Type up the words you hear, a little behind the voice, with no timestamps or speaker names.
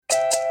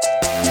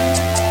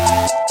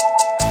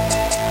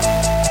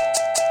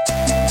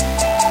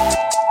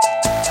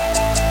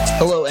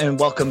and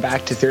welcome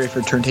back to Theory for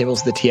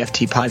Turntables, the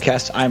TFT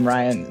podcast. I'm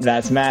Ryan,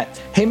 that's Matt.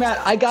 Hey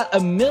Matt, I got a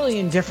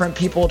million different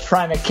people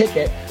trying to kick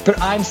it,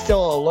 but I'm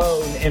still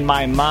alone in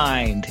my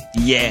mind.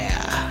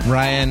 Yeah.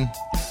 Ryan,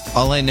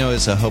 all I know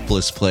is a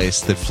hopeless place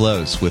that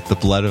flows with the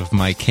blood of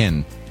my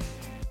kin.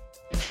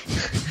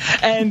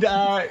 And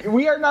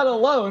we are not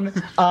alone.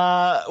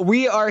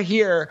 We are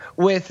here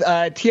with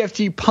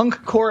TFT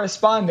punk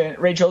correspondent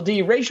Rachel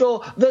D.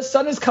 Rachel, the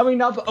sun is coming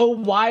up. Oh,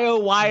 why, oh,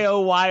 why,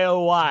 oh, why,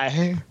 oh,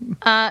 why?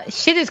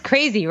 Shit is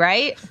crazy,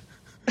 right?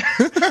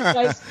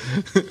 guys,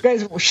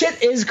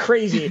 shit is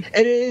crazy.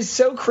 It is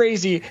so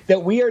crazy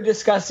that we are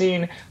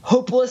discussing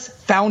Hopeless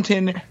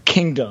Fountain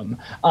Kingdom.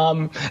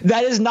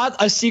 That is not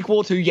a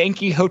sequel to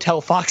Yankee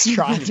Hotel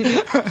Foxtrot.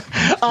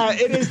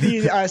 It is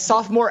the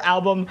sophomore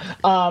album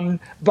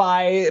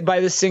by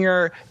the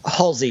singer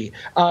Halsey,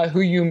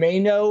 who you may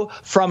know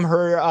from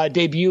her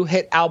debut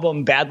hit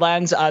album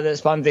Badlands that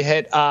spawned the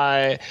hit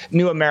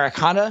New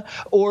Americana,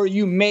 or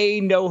you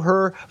may know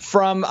her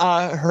from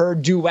her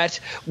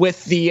duet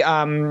with the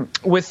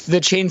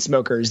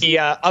Chainsmokers, the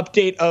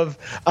update of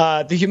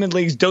the Human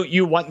League's "Don't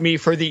You Want Me"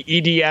 for the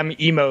EDM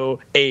emo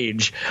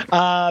age.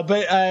 But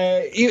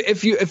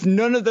if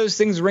none of those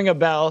things ring a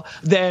bell,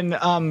 then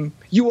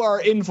you are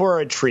in for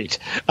a treat,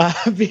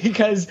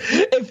 because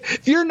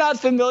if you're not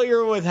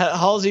familiar with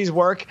Halsey's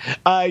work,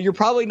 you're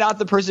probably not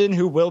the person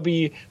who will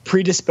be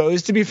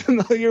predisposed to be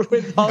familiar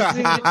with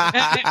Halsey.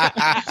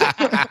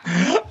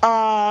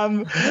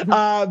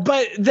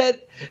 But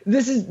that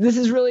this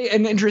is really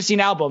an interesting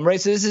album, right?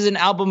 So this is an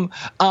album.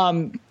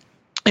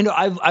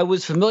 I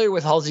was familiar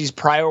with Halsey's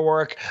prior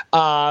work,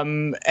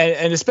 and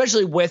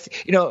especially with,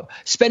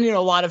 spending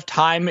a lot of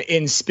time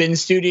in spin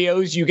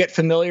studios, you get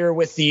familiar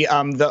with the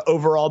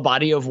overall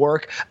body of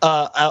work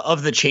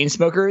of the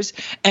Chainsmokers,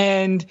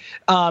 and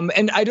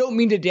I don't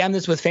mean to damn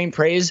this with faint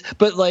praise,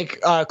 but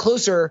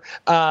Closer,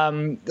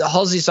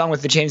 Halsey's song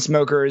with the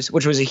Chainsmokers,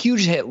 which was a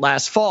huge hit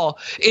last fall,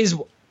 is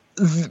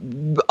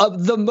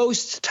the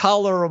most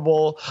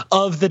tolerable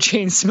of the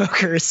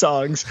Chainsmokers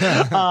songs,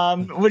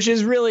 which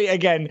is really,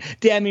 again,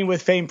 damning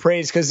with faint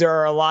praise, because there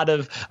are a lot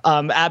of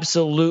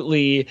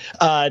absolutely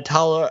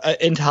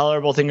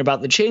intolerable thing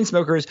about the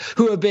Chainsmokers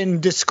who have been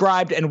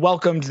described and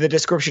welcomed the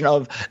description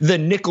of the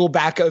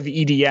Nickelback of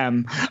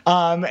EDM,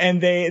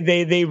 and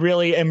they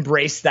really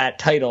embrace that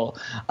title.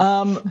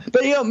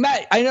 But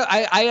Matt,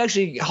 I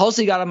actually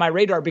Halsey got on my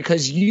radar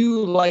because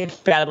you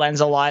liked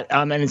Badlands a lot,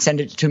 and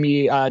sent it to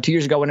me 2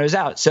 years ago when it was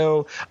out.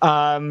 So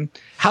how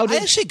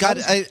did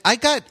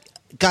I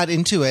got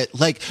into it?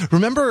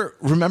 Remember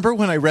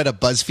when I read a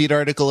BuzzFeed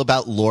article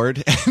about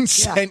Lorde and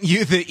sent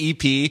you the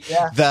EP,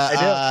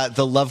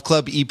 the Love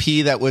Club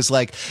EP that was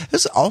it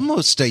was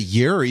almost a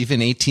year or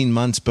even 18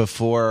 months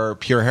before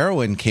Pure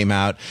Heroine came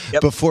out.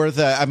 Yep. Before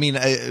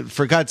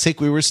for God's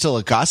sake, we were still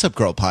a Gossip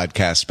Girl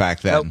podcast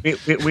back then. No,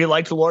 we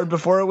liked Lorde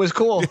before it was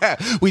cool. Yeah,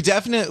 we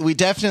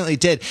definitely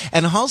did.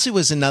 And Halsey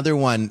was another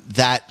one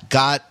that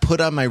got put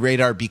on my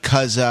radar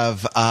because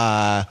of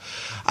I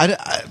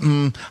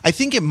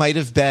think it might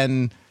have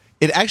been.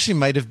 It actually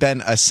might have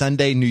been a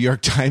Sunday New York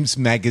Times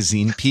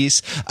Magazine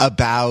piece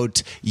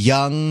about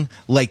young,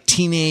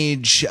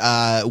 teenage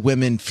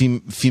women,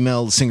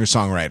 female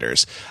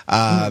singer-songwriters.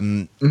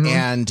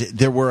 And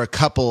there were a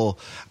couple.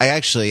 I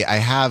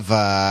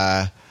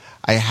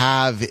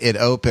have it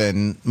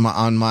open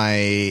on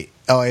my.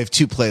 Oh, I have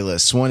two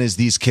playlists. One is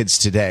These Kids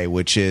Today,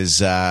 which is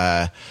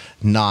not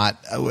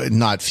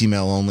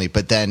female only,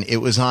 but then it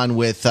was on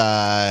with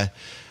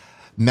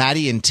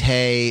Maddie and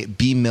Tay,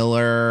 B.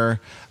 Miller.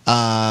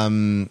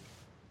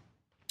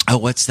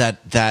 What's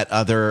that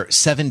other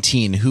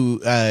 17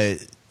 who I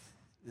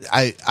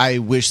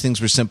wish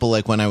things were simple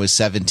like when I was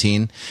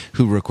 17,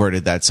 who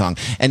recorded that song,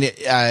 and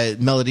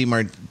Melody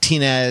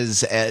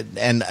Martinez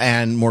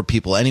and more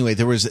people. Anyway,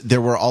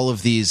 there were all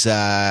of these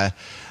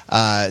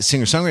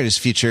singer-songwriters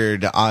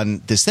featured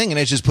on this thing, and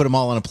I just put them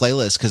all on a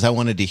playlist because I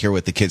wanted to hear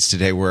what the kids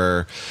today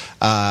were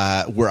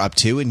up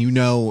to.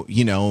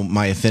 And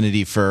my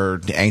affinity for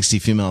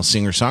angsty female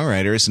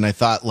singer-songwriters, and I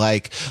thought,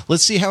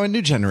 let's see how a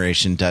new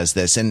generation does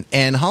this. And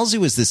Halsey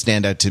was the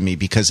standout to me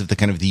because of the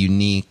kind of the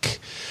unique.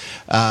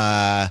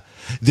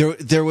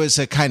 There was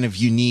a kind of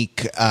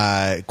unique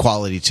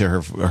quality to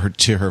her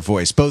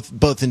voice,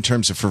 both in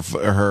terms of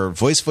her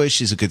voice.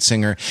 She's a good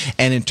singer,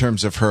 and in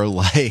terms of her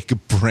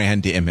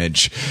brand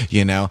image.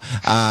 We Are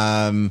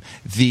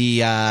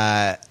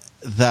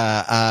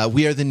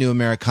the New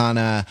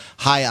Americana,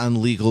 high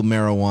on legal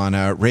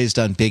marijuana, raised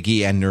on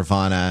Biggie and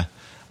Nirvana.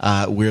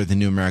 We're the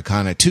New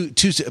Americana.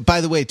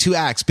 By the way, two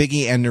acts,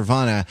 Biggie and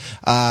Nirvana,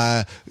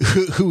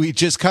 who we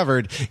just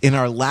covered in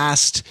our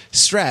last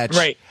stretch.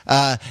 Right.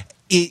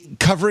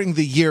 Covering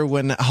the year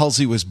when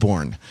Halsey was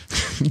born,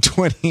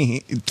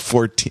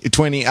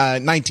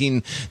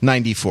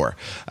 1994,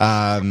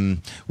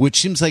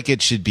 which seems like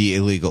it should be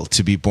illegal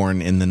to be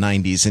born in the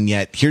 90s, and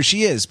yet here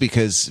she is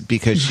because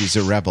she's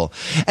a rebel.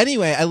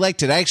 Anyway, I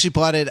liked it. I actually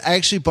bought it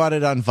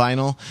on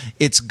vinyl.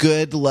 It's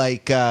good,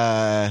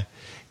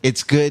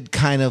 it's good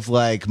kind of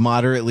like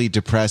moderately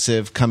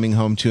depressive coming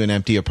home to an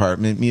empty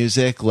apartment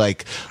music,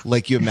 like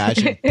you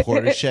imagine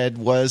Portishead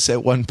was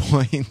at one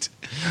point.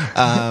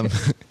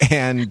 And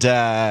and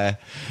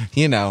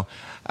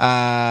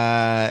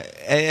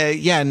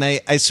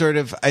I sort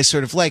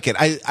of like it.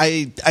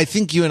 I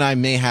think you and I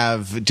may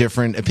have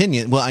different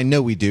opinions. Well, I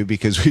know we do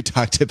because we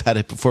talked about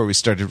it before we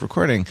started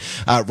recording,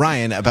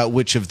 Ryan, about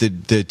which of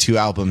the two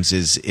albums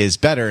is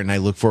better, and I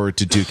look forward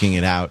to duking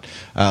it out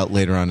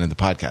later on in the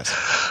podcast.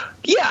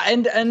 Yeah,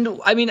 and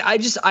I mean,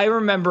 I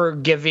remember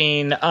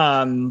giving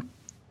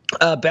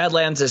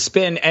Badlands a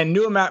spin, and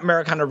New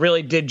Americana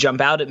really did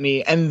jump out at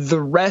me, and the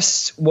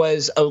rest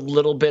was a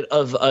little bit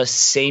of a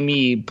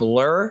samey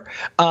blur.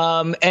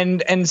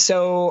 And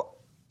so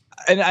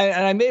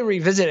I may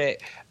revisit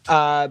it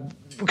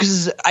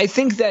because I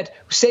think that,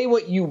 say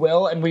what you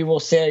will, and we will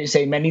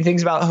say many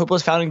things about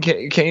Hopeless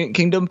Fountain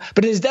Kingdom,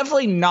 but it is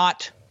definitely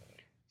not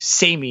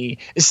samey.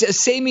 A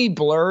samey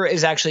blur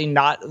is actually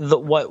not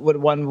what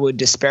one would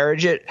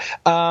disparage it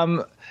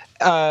for.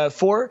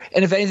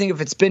 And if anything, if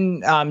it's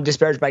been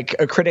disparaged by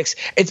critics,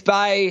 it's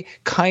by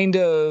kind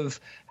of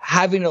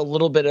having a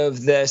little bit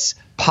of this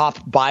pop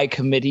by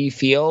committee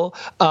feel,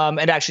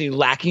 and actually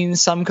lacking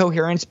some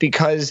coherence,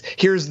 because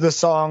here's the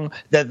song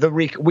that the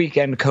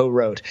Weeknd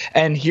co-wrote,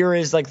 and here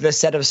is like the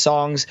set of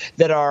songs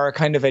that are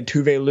kind of a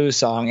Tove Lo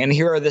song, and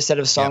here are the set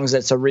of songs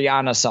that's a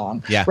Rihanna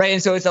song, right?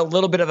 And so it's a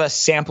little bit of a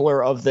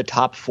sampler of the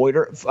top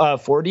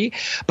 40,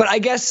 but I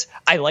guess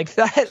I like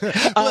that.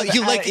 Well,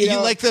 you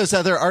like those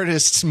other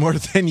artists more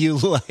than you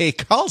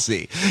like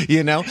Halsey,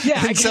 you know?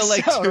 Yeah, I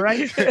guess so,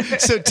 right?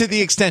 So to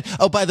the extent,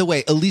 oh, by the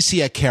way,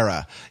 Alicia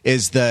Cara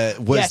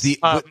was the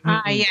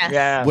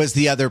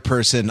other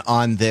person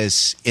on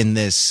this in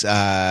this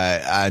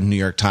New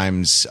York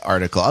Times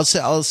article.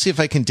 I'll see if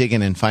I can dig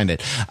in and find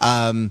it.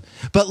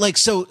 But like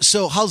so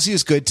Halsey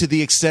is good to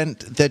the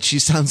extent that she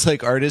sounds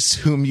like artists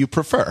whom you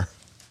prefer.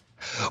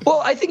 Well,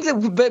 I think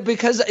that, but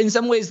because in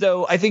some ways,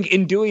 though, I think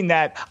in doing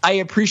that, I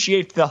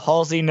appreciate the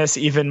Halseyness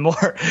even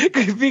more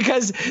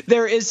because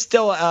there is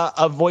still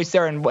a voice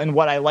there, and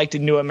what I liked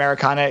in New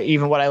Americana,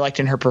 even what I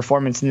liked in her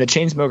performance in the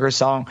Chainsmokers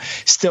song,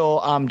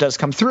 still does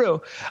come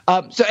through.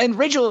 And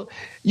Rachel,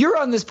 you're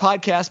on this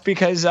podcast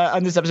because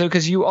on this episode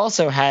because you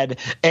also had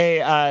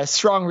a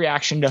strong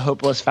reaction to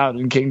Hopeless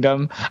Fountain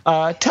Kingdom.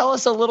 Tell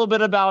us a little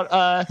bit about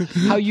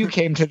how you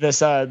came to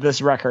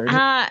this record.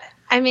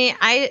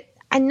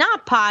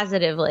 Not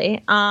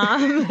positively. I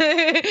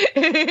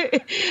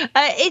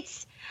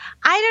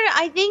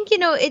think,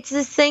 it's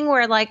this thing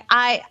where like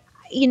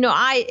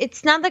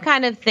it's not the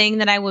kind of thing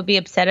that I would be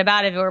upset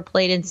about if it were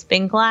played in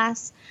spin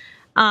class.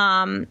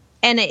 I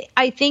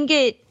think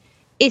it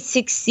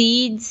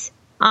succeeds.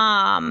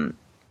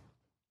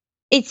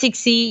 It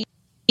succeeds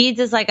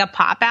as like a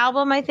pop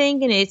album, I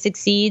think, and it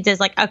succeeds as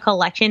like a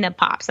collection of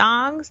pop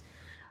songs.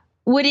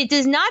 What it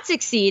does not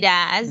succeed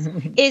as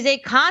is a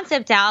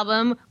concept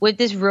album with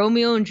this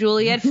Romeo and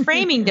Juliet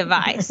framing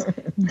device.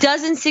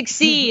 Doesn't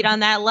succeed on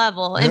that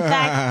level. In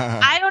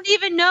fact, I don't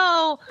even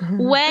know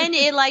when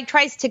it like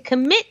tries to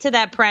commit to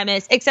that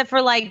premise, except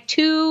for like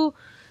 2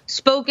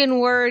 spoken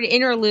word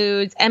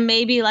interludes and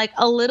maybe like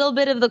a little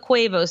bit of the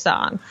Quavo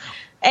song.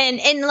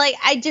 And like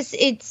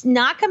it's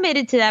not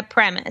committed to that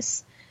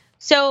premise.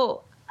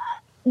 So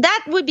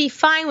that would be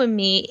fine with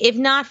me if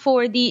not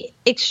for the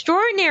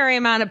extraordinary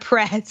amount of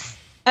press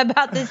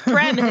about this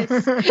premise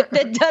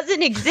that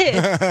doesn't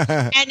exist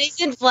and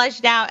isn't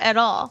fleshed out at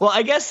all. Well,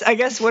 I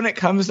guess when it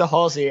comes to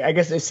Halsey, I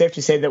guess it's safe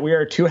to say that we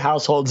are 2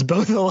 households,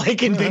 both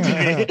alike in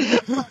dignity.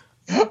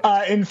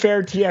 In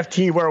fair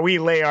TFT where we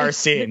lay our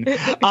scene.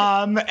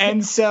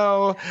 And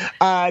so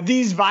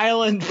these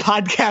violent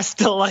podcast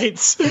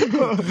delights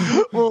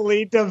will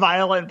lead to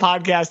violent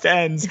podcast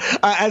ends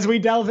as we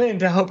delve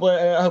into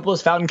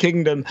Hopeless Fountain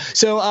Kingdom.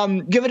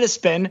 So give it a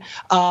spin.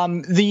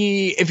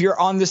 If you're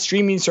on the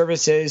streaming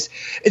services,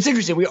 it's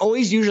interesting. We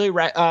always usually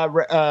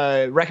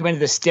recommend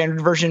the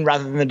standard version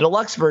rather than the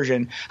deluxe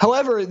version.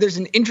 However, there's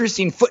an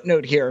interesting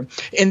footnote here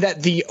in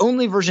that the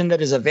only version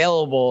that is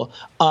available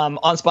on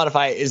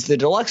Spotify is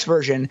the deluxe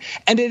version,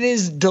 and it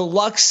is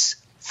deluxe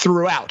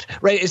throughout,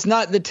 right? It's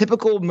not the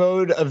typical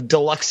mode of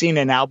deluxing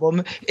an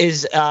album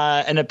is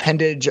an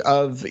appendage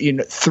of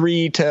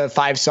 3 to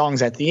 5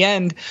 songs at the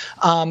end,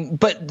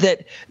 but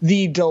that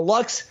the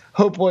deluxe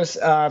Hopeless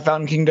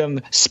Fountain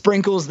Kingdom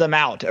sprinkles them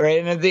out,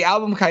 right? And the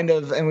album kind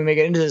of, and we may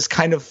get into this,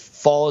 kind of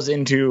falls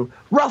into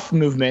rough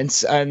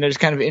movements, and there's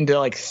kind of into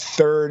like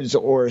thirds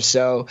or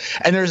so,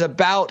 and there's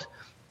about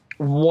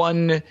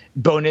 1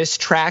 bonus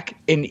track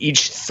in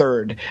each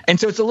third,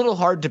 and so it's a little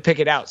hard to pick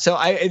it out. So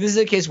this is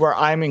a case where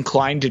I'm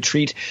inclined to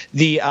treat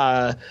the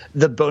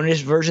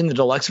bonus version, the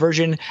deluxe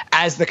version,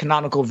 as the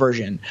canonical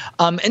version.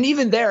 And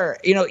even there,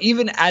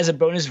 even as a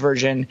bonus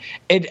version,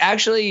 it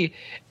actually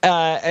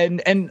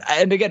and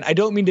again, I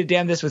don't mean to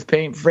damn this with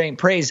faint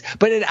praise,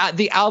 but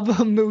the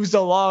album moves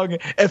along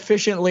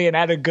efficiently and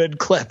at a good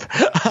clip.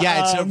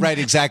 Yeah, it's right,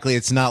 exactly.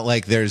 It's not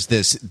like there's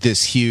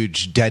this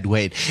huge dead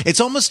weight. It's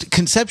almost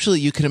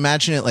conceptually you can imagine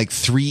imagine it like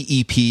 3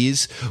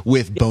 EPs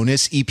with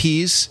bonus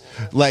EPs,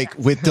 like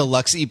with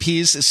deluxe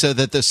EPs, so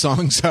that the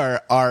songs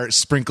are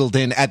sprinkled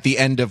in at the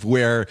end of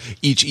where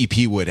each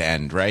EP would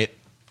end, right?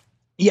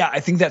 Yeah, I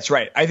think that's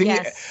right. I think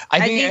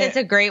that's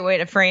a great way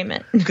to frame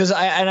it. Because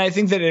I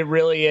think that it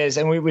really is,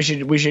 and we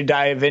should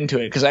dive into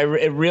it, because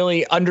it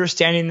really,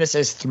 understanding this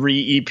as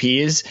 3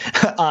 EPs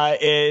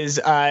is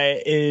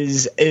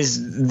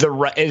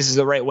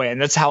the right way,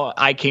 and that's how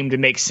I came to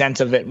make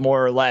sense of it,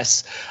 more or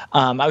less.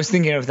 I was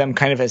thinking of them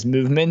kind of as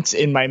movements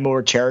in my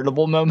more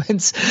charitable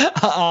moments,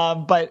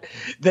 but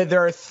that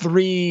there are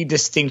 3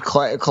 distinct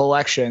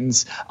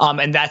collections,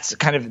 and that's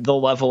kind of the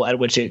level at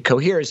which it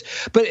coheres.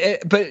 But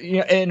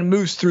and it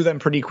moves through them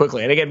pretty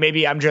quickly. And again,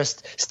 maybe I'm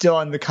just still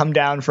on the come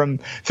down from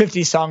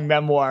 50 song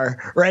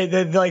memoir, right?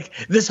 That, like,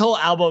 this whole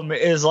album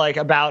is like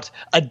about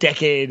a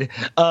decade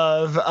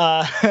of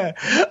the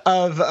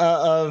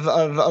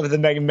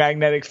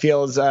Magnetic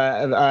Fields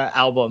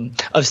album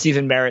of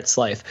Stephen Merritt's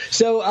life.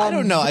 So I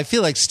don't know. I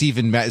feel like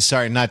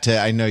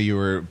I know you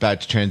were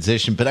about to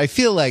transition, but I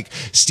feel like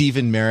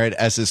Stephen Merritt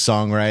as a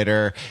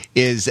songwriter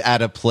is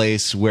at a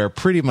place where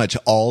pretty much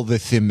all the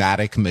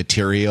thematic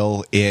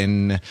material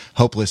in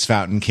Hopeless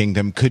Fountain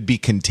Kingdom could be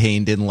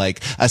contained in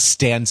like a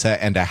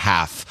stanza and a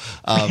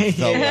half of the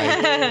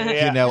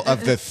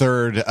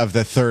of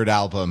the third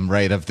album,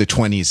 right, of the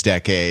 20s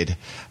decade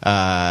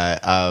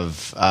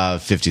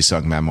of 50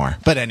 song memoir.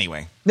 But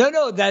anyway.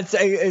 No, that's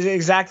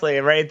exactly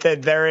right.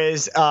 That there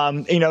is,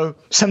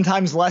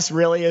 sometimes less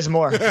really is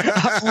more.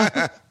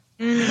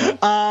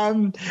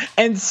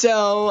 And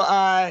so,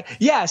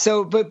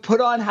 but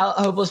put on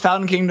Hopeless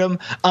Fountain Kingdom,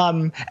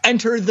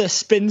 enter the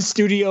spin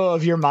studio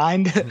of your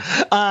mind,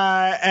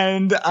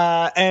 and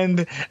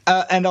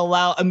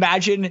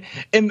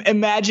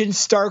imagine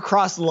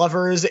star-crossed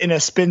lovers in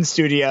a spin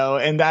studio.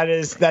 And that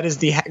is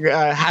the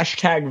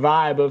hashtag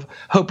vibe of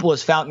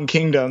Hopeless Fountain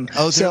Kingdom.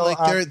 Oh,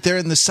 they're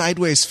in the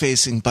sideways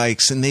facing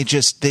bikes, and they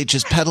just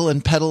pedal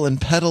and pedal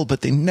and pedal,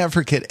 but they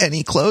never get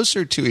any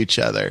closer to each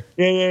other.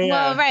 Yeah.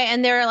 Well, right.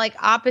 And they're like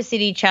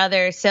opposite each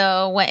other,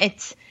 so when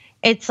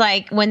it's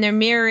like when they're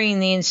mirroring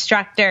the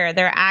instructor,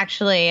 they're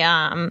actually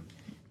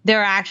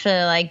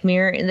like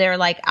mirroring. They're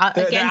like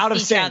against out of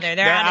each sync. other.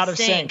 They're out of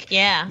sync.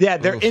 Yeah,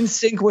 they're in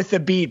sync with the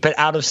beat, but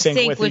out of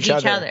sync with each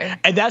other.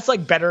 And that's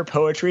like better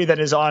poetry than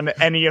is on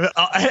any of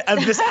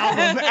this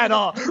album at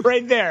all.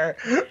 Right there.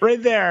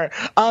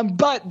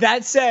 But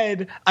that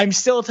said, I'm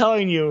still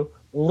telling you,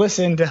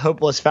 listen to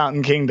Hopeless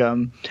Fountain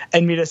Kingdom,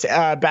 and meet us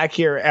back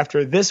here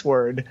after this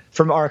word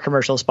from our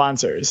commercial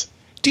sponsors.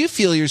 Do you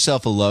feel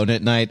yourself alone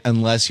at night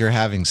unless you're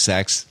having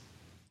sex?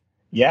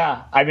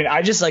 Yeah. I mean,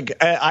 I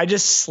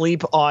just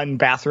sleep on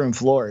bathroom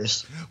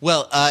floors.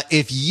 Well,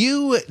 if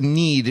you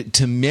need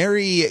to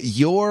marry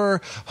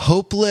your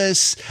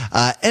hopeless,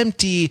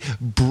 empty,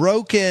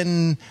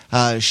 broken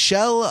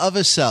shell of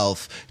a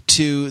self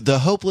to the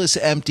hopeless,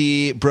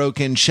 empty,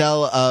 broken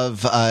shell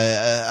of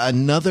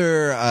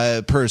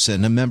another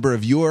person, a member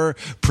of your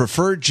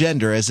preferred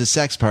gender as a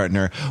sex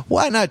partner,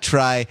 why not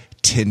try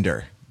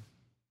Tinder?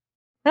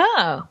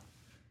 Oh,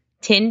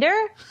 Tinder?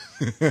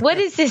 What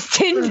is this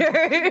Tinder?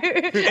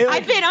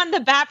 I've been on the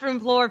bathroom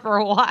floor for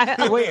a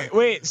while.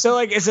 Wait. So,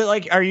 like, is it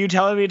like, are you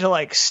telling me to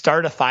like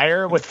start a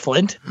fire with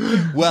Flint?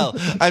 Well,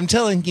 I'm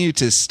telling you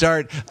to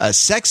start a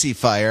sexy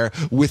fire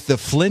with the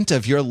Flint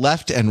of your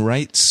left and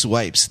right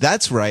swipes.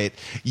 That's right.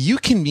 You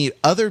can meet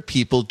other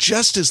people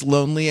just as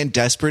lonely and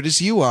desperate as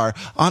you are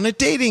on a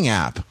dating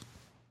app.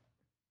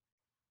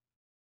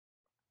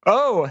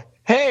 Oh,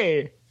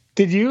 hey,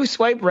 did you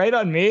swipe right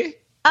on me?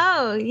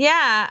 Oh,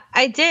 yeah,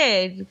 I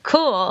did.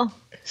 Cool.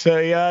 So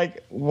you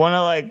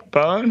want to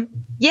bone?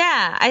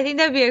 Yeah, I think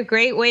that'd be a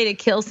great way to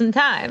kill some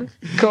time.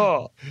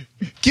 Cool.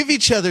 Give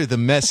each other the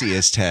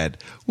messiest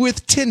head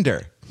with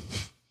Tinder.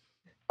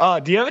 Oh,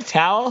 do you have a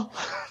towel?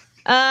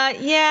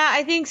 Yeah,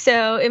 I think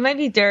so. It might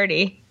be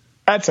dirty.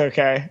 That's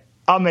okay.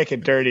 I'll make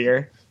it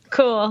dirtier.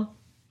 Cool.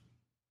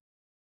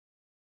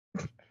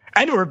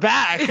 And we're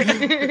back.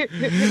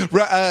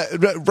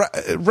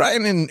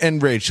 Ryan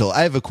and Rachel,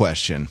 I have a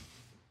question.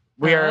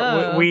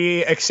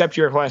 We accept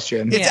your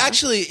question. It's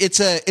actually it's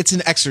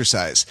an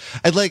exercise.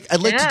 I'd like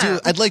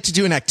to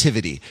do an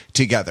activity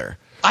together.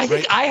 I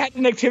think I had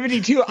an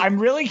activity too. I'm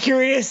really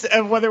curious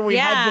of whether we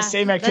had the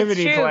same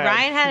activity that's true. plan.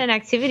 Ryan had an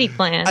activity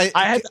plan.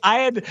 I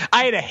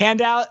had a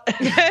handout.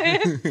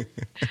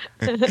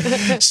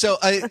 So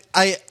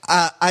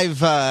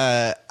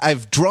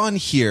I've drawn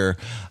here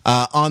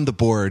on the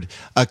board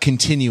a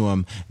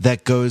continuum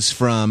that goes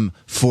from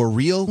for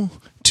real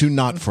to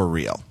not for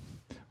real.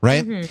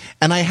 Right? Mm-hmm.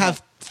 And I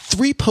have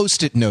 3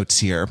 Post-it notes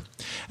here,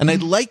 and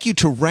I'd like you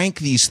to rank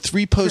these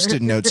 3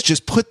 Post-it notes.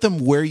 Just put them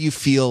where you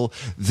feel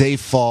they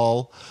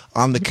fall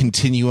on the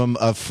continuum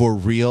of for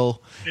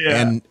real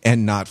and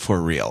not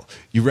for real.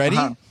 You ready?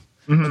 Uh-huh.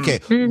 Mm-hmm. Okay.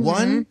 Mm-hmm.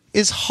 1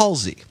 is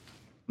Halsey.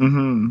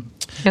 Mm-hmm.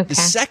 Okay. The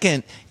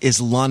second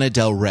is Lana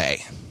Del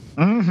Rey.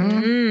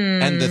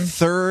 Mm-hmm. And the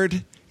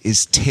third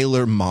is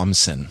Taylor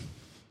Momsen.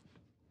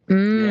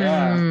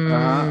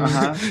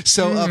 Yeah.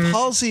 So of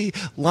Halsey,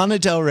 Lana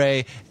Del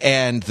Rey,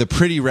 and The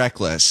Pretty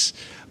Reckless,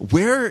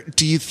 where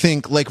do you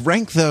think, like,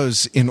 rank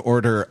those in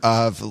order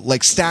of,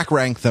 like, stack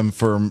rank them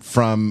from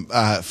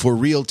for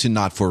real to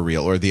not for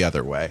real, or the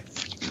other way?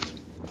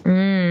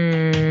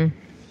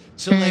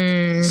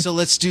 So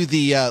let's do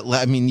the.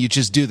 I mean, you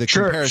just do the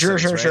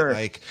comparisons,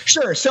 right?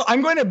 Sure. So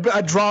I'm going to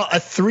draw a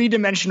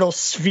 3-dimensional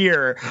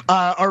sphere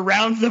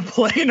around the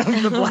plane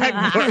of the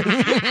blackboard.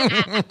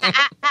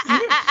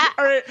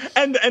 All right,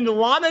 and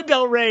Lana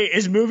Del Rey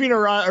is moving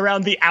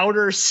around the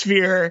outer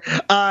sphere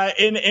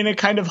in a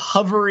kind of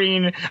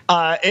hovering in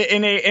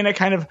a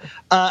kind of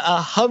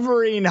a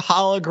hovering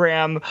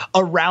hologram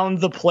around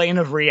the plane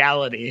of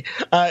reality.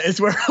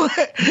 Is where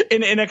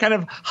in a kind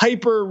of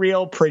hyper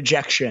real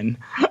projection.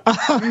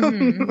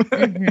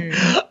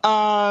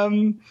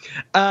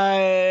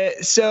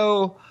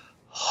 So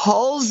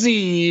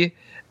Halsey,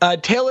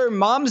 Taylor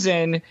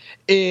Momsen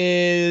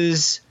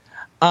is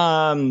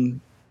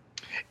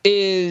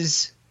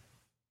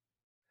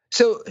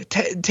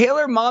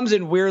Taylor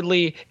Momsen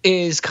weirdly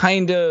is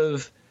kind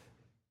of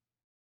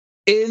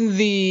in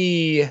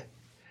the,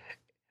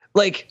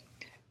 like,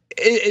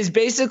 is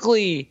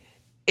basically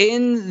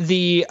in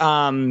the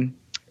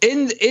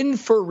in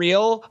for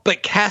real,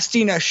 but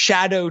casting a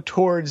shadow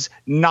towards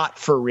not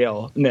for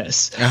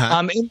realness.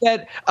 In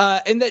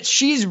that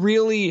she is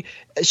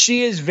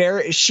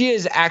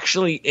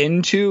actually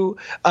into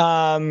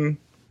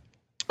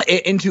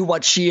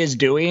what she is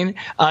doing,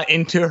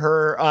 into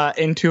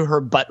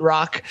her butt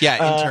rock.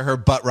 Yeah, into her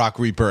butt rock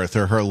rebirth,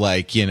 or her,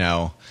 like, you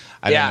know,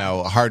 I don't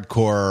know,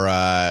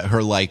 hardcore,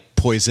 her, like,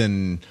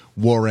 poison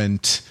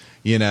warrant,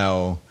 you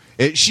know.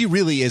 She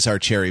really is our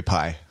cherry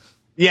pie.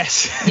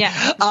 Yes.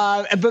 Yeah.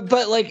 But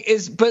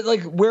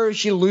where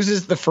she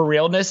loses the for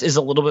realness is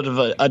a little bit of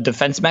a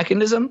defense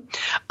mechanism.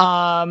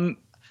 Halsey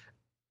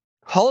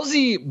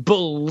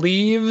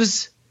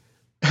believes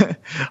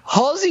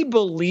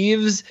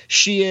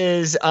she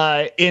is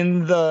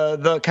in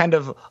the kind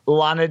of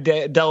Lana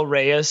Del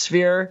Rey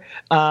sphere.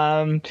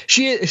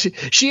 Halsey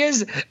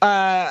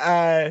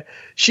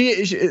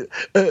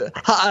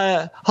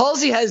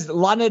has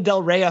Lana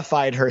Del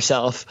Rey-ified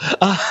herself.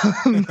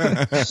 And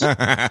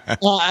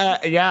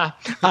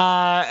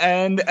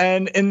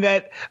in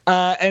that,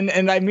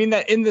 and I mean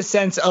that in the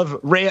sense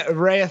of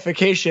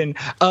reification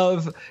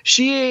of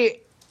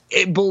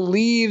it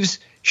believes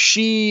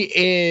she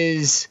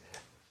is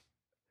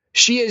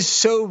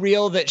so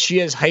real that she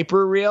is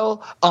hyper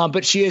real,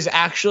 but she is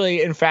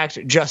actually, in fact,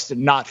 just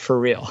not for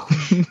real.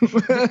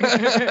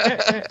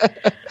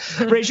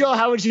 Rachel,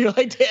 how would you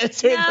like to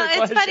answer the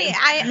question? It's funny.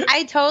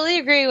 I totally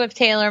agree with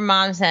Taylor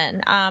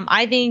Momsen.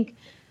 I think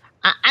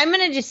I'm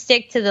going to just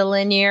stick to the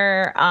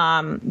linear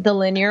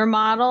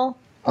model.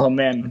 Oh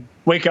man,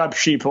 wake up,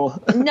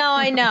 sheeple. No,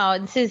 I know.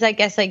 This is, I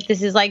guess, like,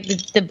 this is like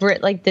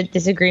the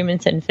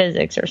disagreements in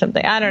physics or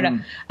something. I don't know.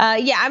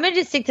 Yeah, I'm gonna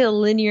just stick to the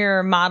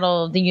linear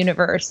model of the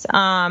universe.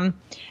 And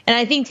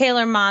I think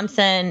Taylor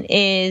Momsen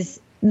is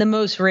the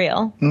most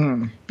real,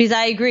 because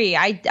I agree.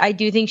 I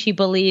do think she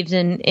believes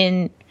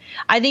I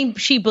think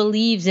she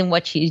believes in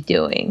what she's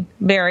doing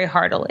very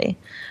heartily,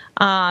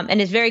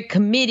 and is very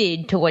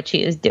committed to what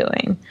she is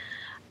doing.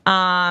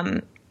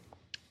 I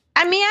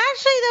mean,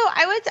 actually, though,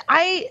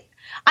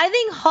 I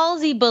think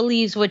Halsey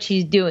believes what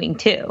she's doing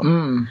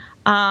too.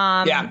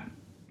 Yeah.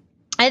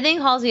 I think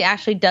Halsey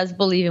actually does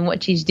believe in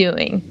what she's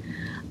doing.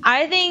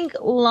 I think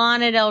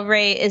Lana Del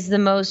Rey is the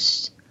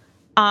most.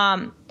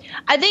 I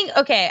think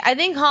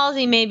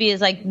Halsey maybe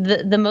is, like,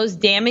 the most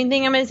damning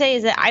thing I'm going to say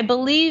is that I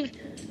believe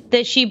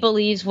that she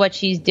believes what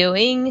she's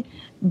doing,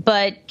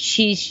 but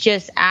she's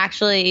just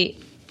actually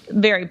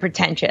very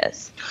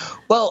pretentious.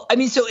 Well, I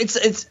mean, so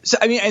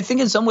I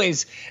think in some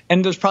ways,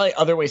 and there's probably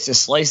other ways to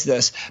slice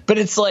this, but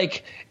it's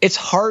like, it's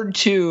hard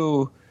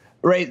to,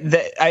 right,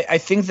 that I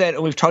think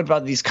that we've talked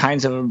about these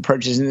kinds of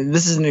approaches, and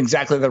this isn't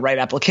exactly the right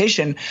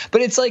application,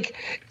 but it's like,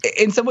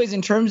 in some ways,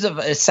 in terms of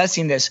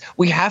assessing this,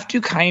 we have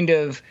to kind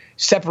of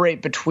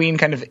separate between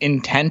kind of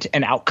intent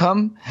and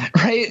outcome,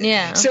 right?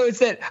 Yeah. So it's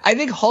that I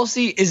think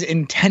Halsey is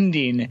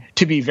intending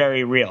to be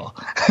very real.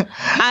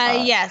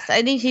 Yes,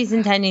 I think she's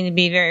intending to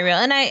be very real,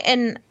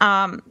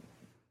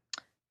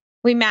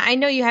 I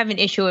know you have an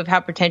issue with how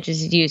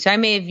pretentious it's used, so I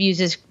may have used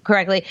this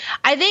correctly.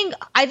 I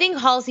think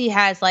Halsey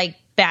has, like,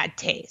 bad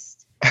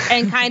taste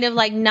and kind of,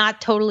 like,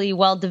 not totally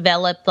well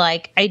developed,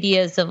 like,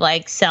 ideas of,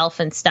 like, self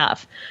and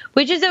stuff,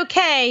 which is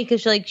okay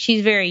because, like,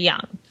 she's very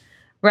young,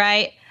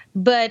 right?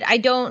 But I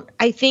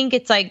think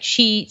it's like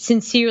she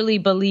sincerely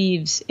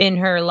believes in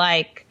her,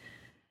 like,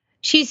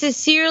 she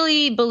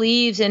sincerely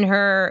believes in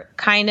her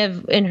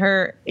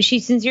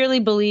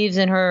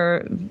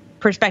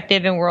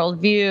perspective and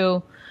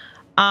worldview,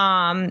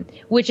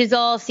 which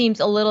seems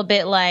a little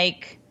bit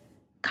like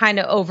kind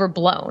of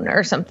overblown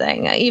or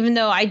something, even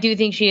though I do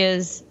think she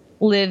has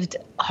lived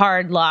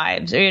hard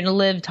lives or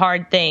lived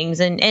hard things.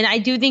 And I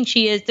do think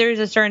there's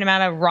a certain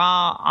amount of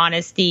raw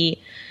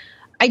honesty.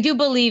 I do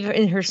believe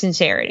in her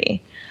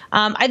sincerity.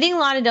 I think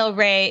Lana Del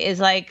Rey is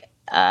like,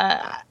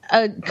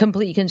 a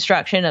complete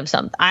construction of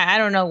something. I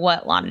don't know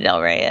what Lana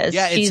Del Rey is.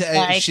 Yeah,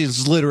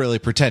 she's literally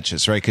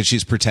pretentious, right? Because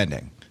she's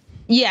pretending.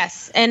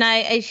 Yes, and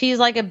she's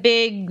a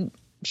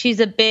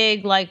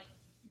big like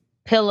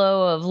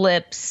pillow of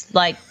lips,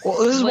 like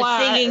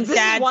singing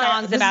sad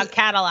songs about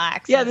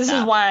Cadillacs. Yeah, this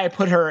is why I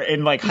put her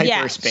in like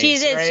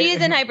hyperspace. Yeah, she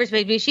is in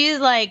hyperspace, but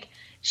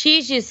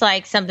she's just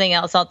like something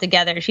else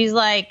altogether. She's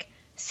like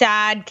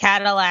sad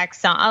Cadillac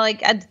song,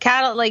 like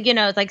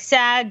it's like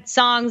sad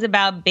songs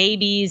about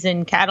babies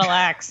and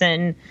Cadillacs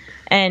and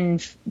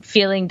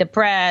feeling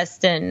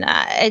depressed, and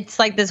it's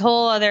like this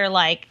whole other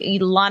like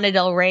Lana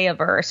Del Rey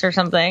verse or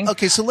something.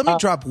 Okay, so let me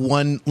drop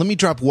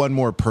one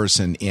more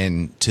person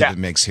into the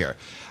mix here.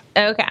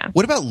 Okay.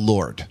 What about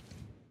Lorde?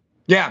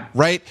 Yeah.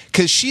 Right?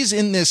 Because she's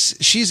in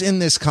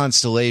this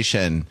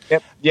constellation.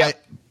 Yep. Yeah.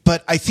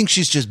 But I think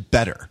she's just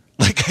better.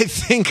 Like, I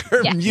think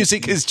her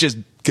music is just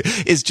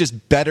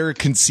better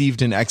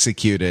conceived and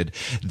executed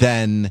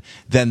than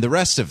the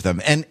rest of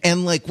them.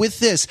 And like with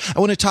this, I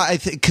want to talk,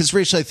 because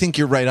Rachel, I think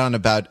you're right on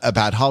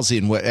about Halsey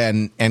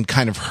and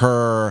kind of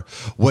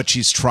what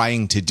she's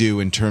trying to do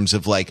in terms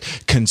of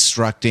like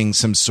constructing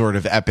some sort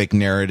of epic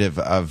narrative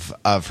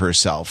of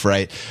herself,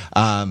 right?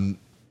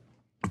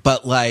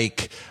 But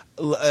like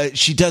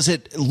she does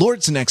it.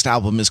 Lorde's next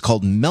album is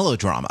called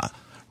Melodrama.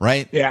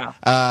 Right? Yeah.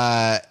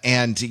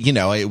 And,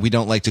 we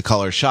don't like to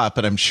call our shot,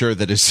 but I'm sure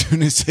that as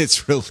soon as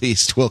it's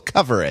released, we'll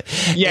cover it.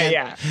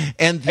 Yeah.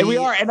 And we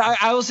are. And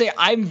I will say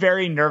I'm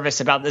very nervous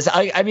about this.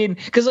 I mean,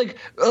 because like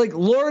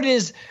Lorde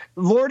is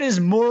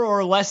more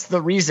or less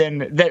the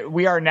reason that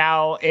we are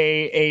now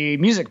a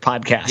music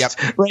podcast. Yep.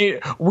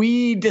 Right?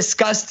 We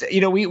discussed,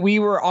 we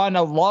were on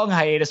a long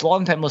hiatus.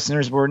 Longtime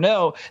listeners will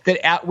know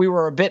that we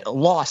were a bit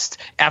lost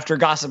after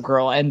Gossip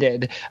Girl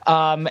ended.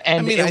 And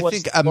I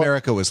think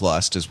America was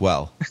lost as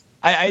well.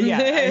 Yeah,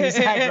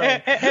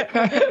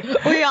 exactly.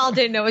 We all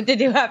didn't know what to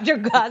do after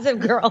Gossip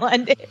Girl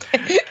ended.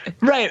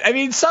 Right. I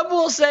mean, some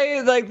will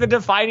say like the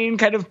defining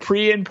kind of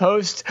pre and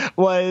post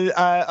was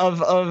of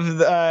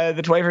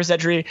the 21st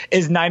century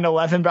is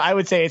 9/11, but I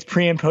would say it's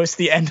pre and post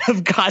the end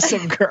of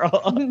Gossip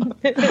Girl.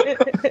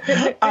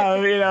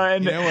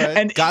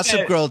 And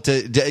Gossip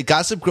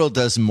Girl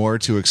does more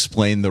to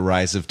explain the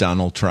rise of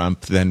Donald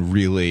Trump than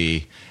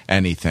really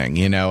anything,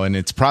 and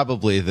it's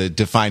probably the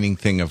defining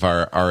thing of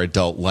our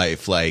adult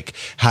life. Like,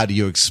 how do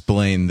you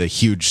explain the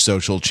huge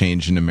social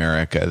change in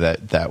America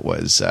that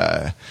was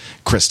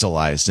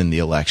crystallized in the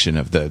election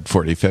of the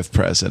 45th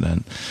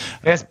president?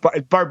 Yes,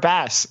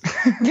 Barbass.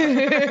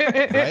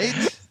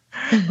 Right?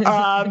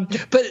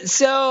 But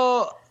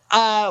so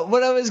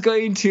what I was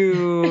going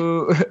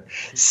to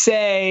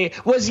say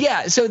was,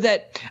 so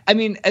that, I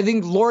mean, I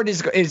think Lorde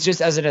is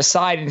just as an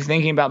aside in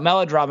thinking about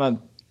Melodrama,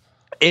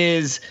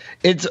 it's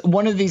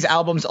one of these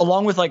albums,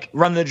 along with like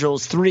Run the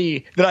Jewels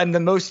 3, that I'm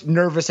the most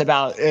nervous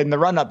about in the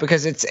run up,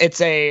 because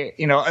it's a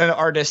an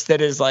artist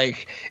that is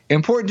like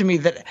important to me,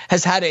 that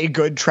has had a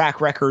good track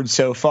record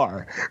so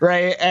far,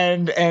 right?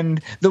 And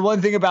the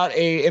one thing about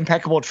a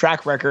impeccable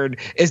track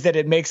record is that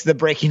it makes the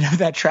breaking of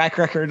that track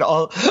record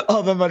all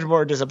the much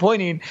more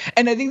disappointing.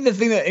 And I think the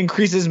thing that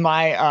increases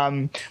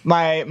my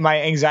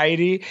my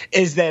anxiety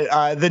is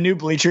that the new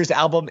Bleachers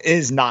album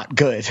is not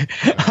good.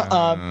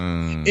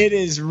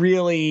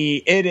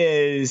 It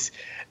is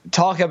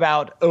talk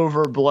about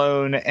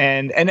overblown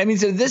and I mean,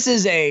 so this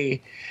is I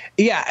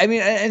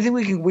think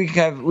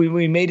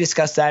we may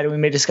discuss that, and we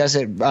may discuss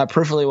it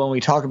peripherally when we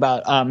talk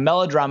about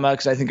Melodrama,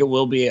 because I think it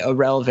will be a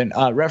relevant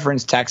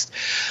reference text.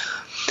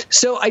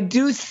 So I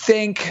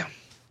think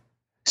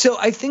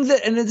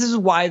that, and this is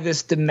why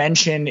this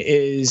dimension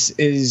is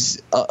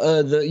the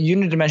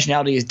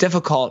unidimensionality is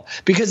difficult,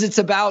 because it's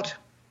about,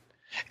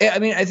 I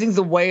mean, I think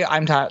the way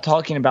I'm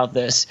talking about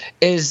this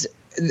is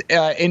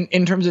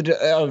in terms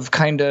of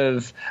kind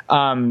of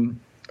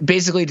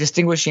basically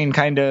distinguishing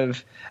kind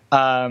of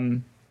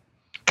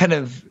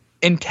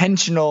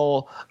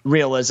intentional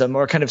realism,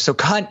 or kind of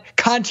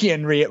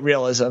Kantian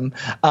realism.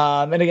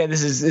 And again,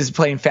 this is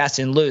playing fast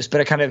and loose, but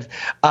a kind of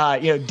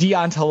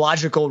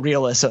deontological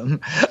realism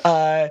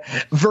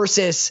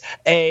versus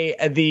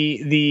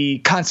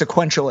the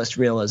consequentialist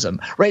realism,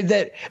 right?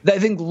 That I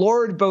think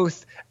Lorde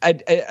both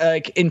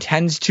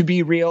intends to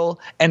be real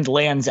and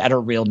lands at a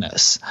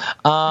realness.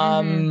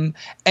 And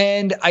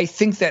I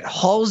think that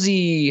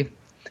Halsey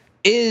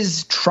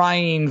is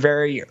trying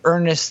very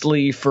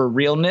earnestly for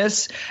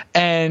realness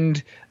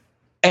and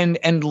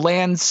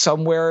lands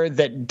somewhere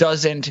that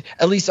doesn't,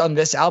 at least on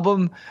this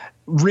album,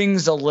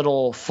 rings a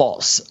little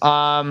false.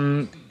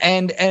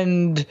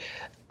 And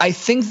I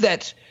think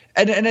that,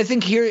 and I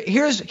think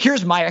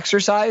here's my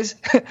exercise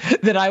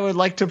that I would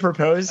like to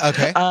propose.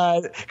 Okay.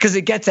 Because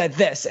it gets at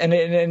this,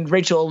 and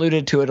Rachel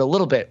alluded to it a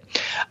little bit.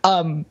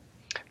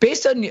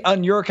 Based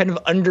on your kind of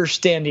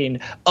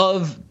understanding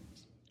of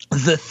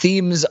the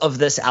themes of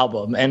this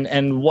album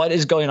and what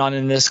is going on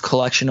in this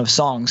collection of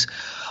songs,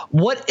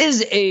 what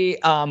is a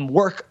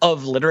work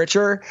of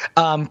literature,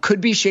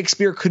 could be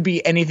Shakespeare, could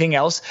be anything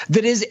else,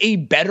 that is a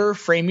better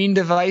framing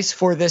device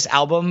for this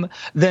album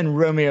than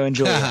Romeo and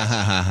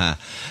Juliet?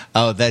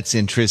 Oh, that's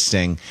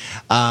interesting.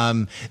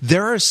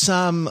 There are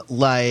some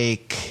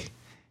like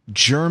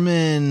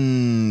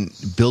German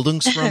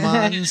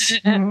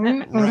Bildungsromans,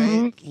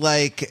 right?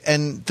 Like,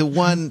 and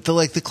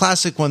the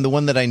classic one, the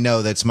one that I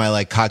know that's my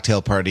like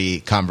cocktail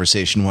party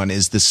conversation one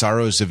is The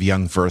Sorrows of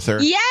Young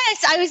Werther.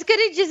 Yes, I was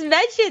going to just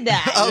mention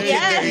that. Okay,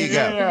 yes. there you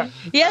go.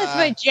 Yeah, it's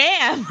my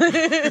jam.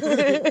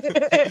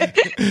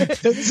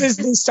 This is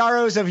The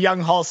Sorrows of Young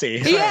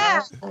Halsey.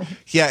 Yeah.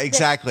 Yeah,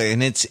 exactly.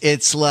 And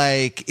it's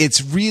like,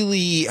 it's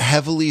really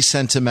heavily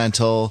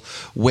sentimental,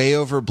 way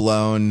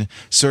overblown,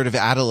 sort of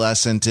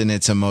adolescent in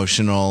its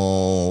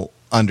emotional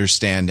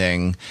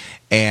understanding.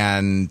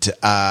 And,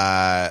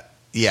 right.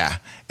 Was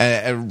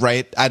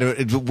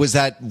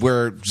that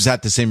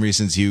the same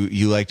reasons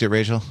you liked it,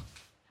 Rachel?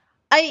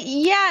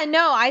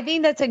 I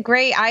think that's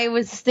I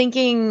was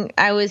thinking,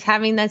 I was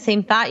having that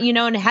same thought,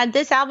 and had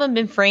this album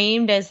been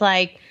framed as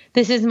like,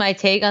 this is my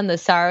take on The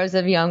Sorrows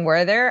of Young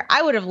Werther,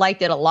 I would have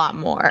liked it a lot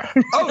more.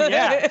 Oh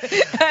yeah.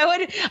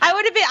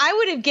 I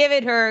would have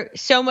given her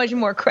so much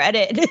more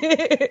credit.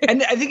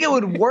 And I think it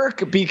would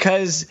work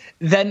because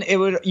then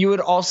you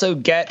would also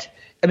get,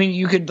 I mean,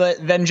 you could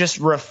then just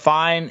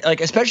refine,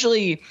 like,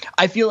 especially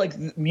I feel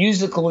like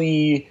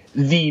musically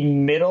the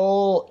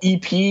middle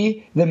EP,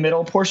 the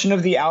middle portion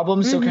of the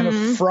album, so kind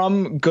of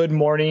from Good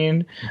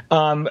Morning,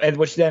 and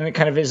which then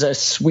kind of is a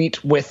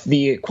suite with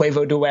the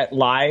Quavo duet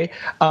Lie,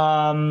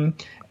 and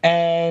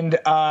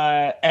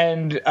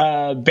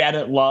Bad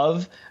at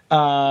Love.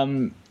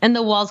 And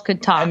The Walls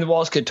Could Talk. And The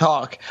Walls Could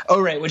Talk.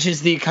 Oh, right, which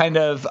is the kind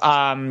of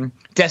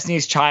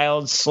Destiny's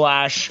Child /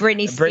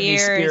 Britney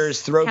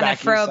Spears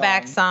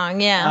throwback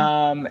song,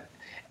 yeah.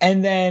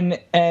 And then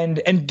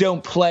and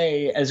Don't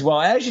Play as well.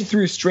 I actually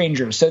threw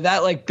Strangers. So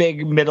that like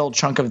big middle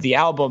chunk of the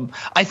album,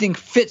 I think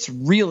fits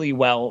really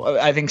well.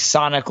 I think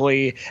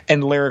sonically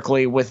and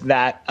lyrically with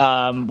that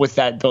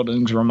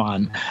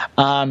Bildungsroman.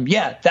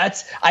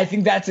 I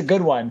think that's a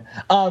good one.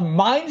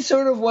 Mine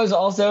sort of was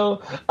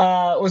also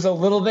was a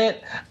little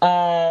bit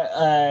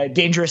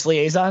Dangerous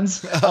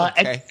Liaisons.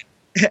 Okay.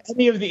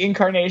 Any of the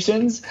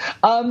incarnations,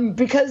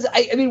 because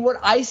I mean what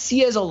I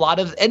see as a lot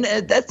of, and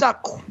that's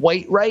not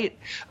quite right,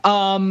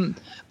 but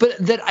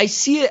that I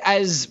see it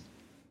as,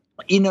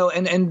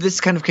 and this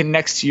kind of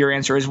connects to your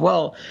answer as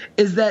well,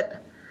 is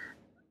that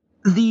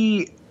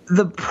a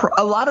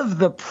lot of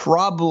the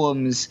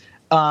problems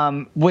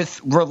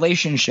with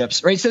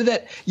relationships, right? So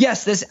that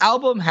yes, this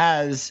album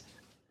has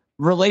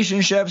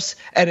relationships,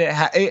 and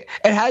it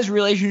has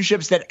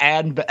relationships that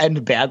end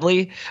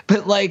badly,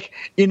 but like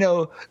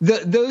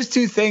those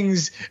two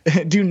things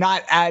do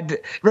not add,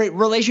 right?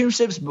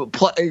 Relationships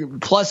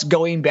plus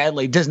going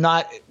badly does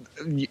not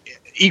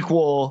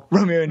equal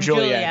Romeo and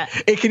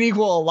Juliet. It can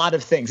equal a lot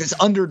of things. It's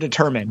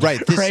underdetermined,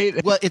 right?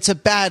 Right. Well, it's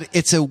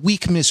a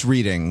weak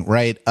misreading,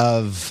 right,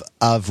 of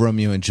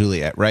Romeo and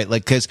Juliet, right?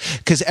 Like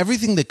because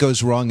everything that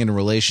goes wrong in a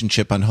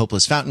relationship on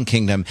Hopeless Fountain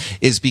Kingdom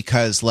is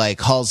because like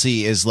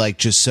Halsey is like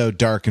just so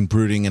dark and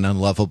brooding and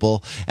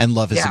unlovable, and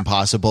love is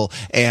impossible,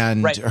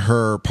 and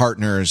her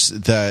partners,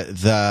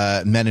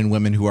 the men and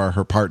women who are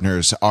her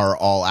partners, are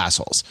all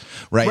assles,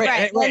 right?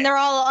 Right. And they're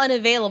all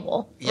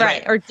unavailable,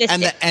 right? Or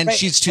distant. And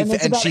she's too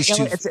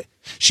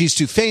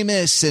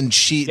famous, and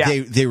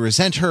they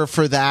resent her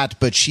for that,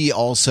 but she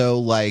also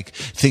like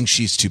thinks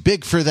she's too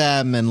big for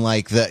them, and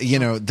like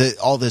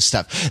all this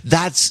stuff.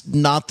 That's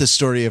not the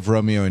story of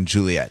Romeo and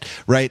Juliet,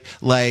 right?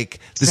 Like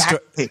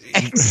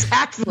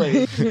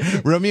exactly.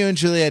 Romeo and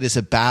Juliet is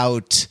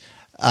about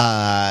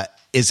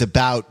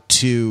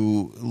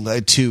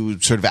two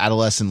sort of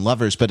adolescent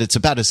lovers, but it's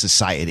about a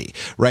society,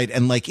 right?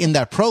 And like in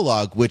that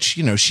prologue, which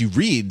she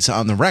reads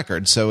on the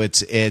record, so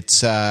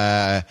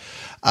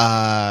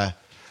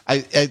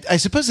I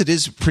suppose it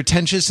is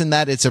pretentious in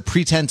that it's a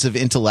pretense of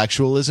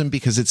intellectualism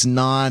because it's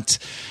not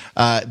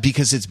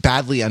because it's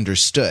badly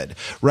understood,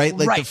 right?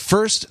 Like the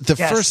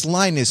first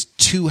line is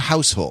two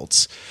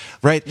households,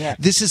 right? Yeah.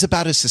 This is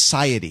about a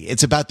society.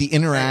 It's about the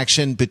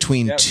interaction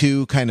between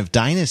two kind of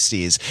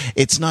dynasties.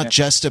 It's not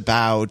just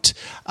about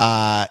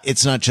the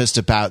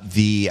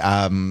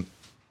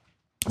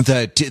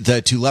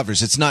two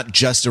lovers. It's not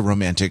just a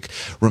romantic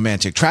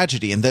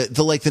tragedy. And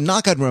the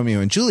knock on Romeo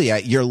and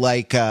Juliet, you're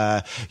like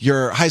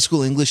your high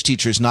school English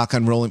teacher's knock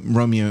on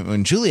Romeo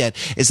and Juliet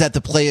is that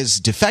the play is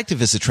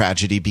defective as a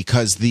tragedy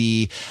because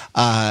the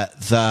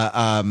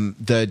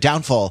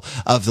downfall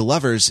of the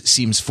lovers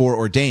seems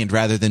foreordained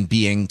rather than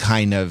being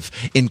kind of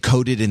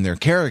encoded in their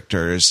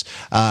characters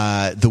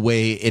the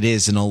way it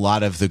is in a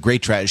lot of the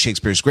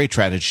Shakespeare's great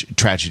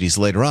tragedies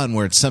later on,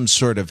 where it's some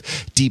sort of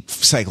deep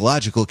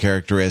psychological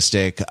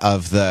characteristic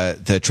of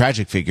the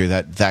tragic figure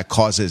that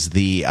causes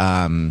the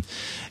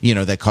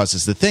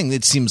thing.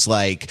 It seems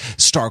like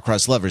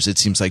star-crossed lovers. It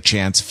seems like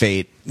chance,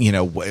 fate,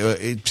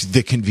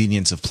 the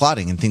convenience of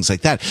plotting and things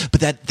like that.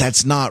 But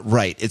that's not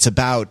right. It's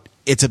about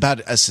it's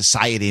about a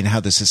society and how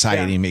the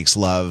society makes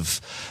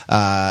love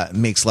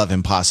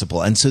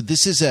impossible. And so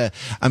this is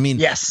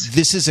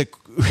this is a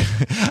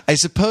I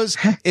suppose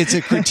it's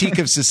a critique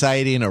of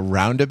society in a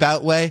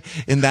roundabout way,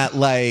 in that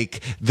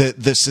like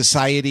the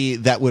society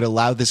that would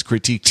allow this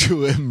critique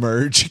to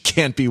emerge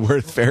can't be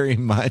worth very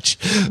much.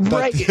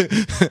 But,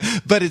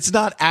 but it's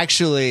not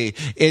actually,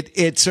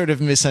 it sort of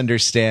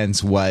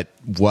misunderstands what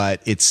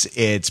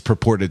its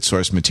purported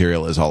source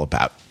material is all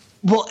about.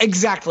 Well,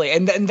 exactly,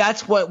 and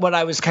that's what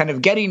I was kind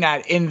of getting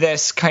at in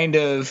this kind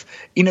of,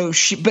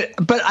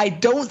 but I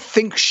don't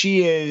think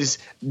she is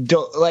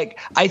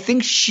I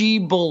think she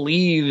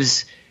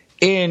believes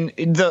in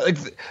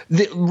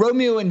the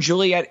Romeo and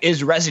Juliet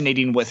is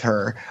resonating with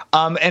her,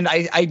 and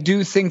I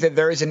do think that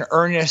there is an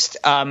earnest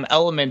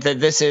element that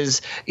this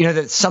is,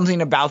 that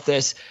something about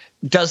this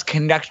does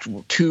connect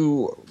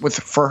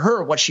for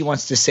her what she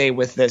wants to say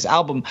with this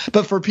album.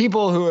 But for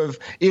people who have,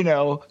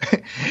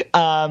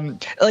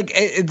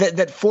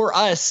 that for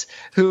us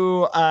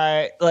who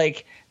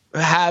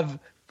have,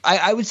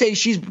 I would say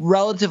she's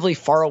relatively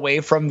far away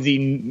from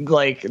the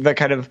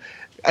kind of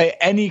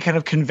any kind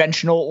of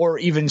conventional or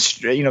even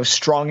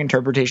strong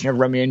interpretation of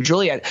Romeo and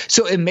Juliet,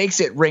 so it makes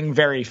it ring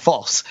very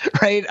false,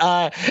 right?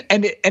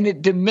 And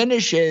it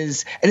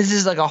diminishes, and this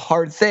is like a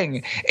hard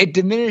thing, it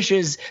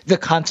diminishes the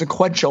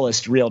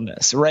consequentialist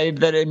realness, right?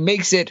 That it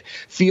makes it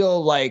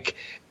feel like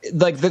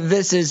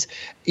this is,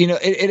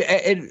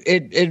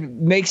 it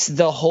makes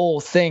the whole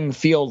thing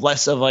feel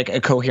less of like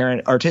a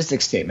coherent artistic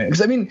statement.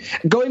 Because I mean,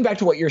 going back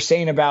to what you're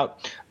saying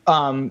about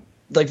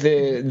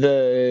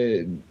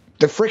the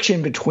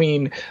friction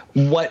between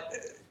what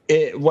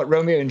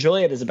Romeo and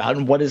Juliet is about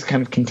and what is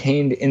kind of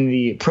contained in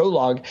the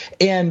prologue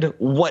and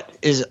what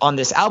is on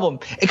this album,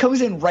 it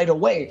comes in right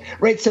away,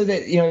 right? So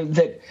that,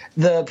 that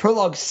the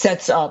prologue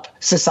sets up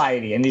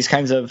society and these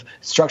kinds of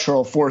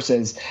structural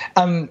forces.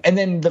 And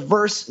then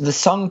the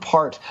sung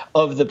part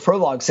of the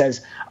prologue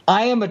says,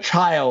 I am a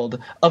child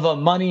of a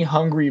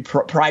money-hungry,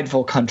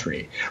 prideful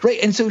country, right?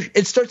 And so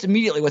it starts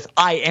immediately with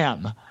I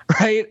am,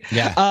 right?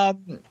 Yeah.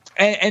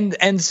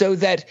 And so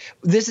that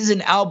this is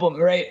an album,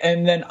 right?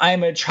 And then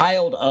I'm a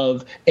child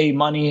of a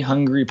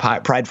money-hungry,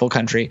 prideful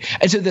country.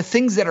 And so the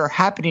things that are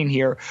happening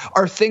here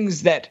are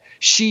things that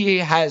she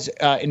has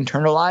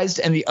internalized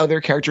and the other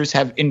characters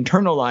have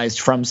internalized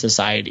from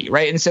society,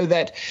 right? And so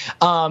that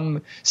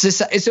that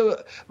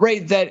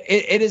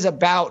it is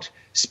about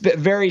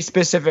very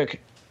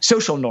specific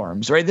social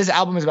norms, right? This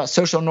album is about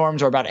social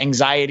norms or about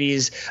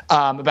anxieties,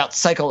 about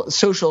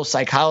social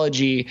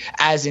psychology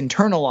as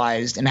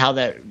internalized and how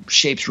that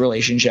shapes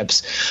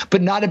relationships,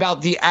 but not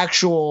about the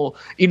actual,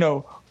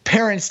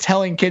 parents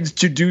telling kids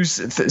to do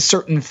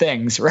certain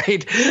things,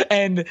 right?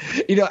 And,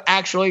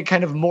 actually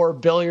kind of more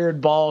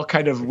billiard ball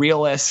kind of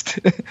realist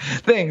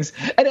things.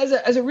 And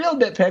as a real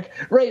nitpick,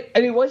 right,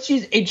 I mean, once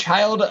she's a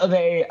child of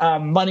a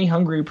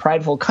money-hungry,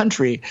 prideful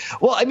country,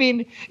 well, I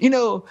mean,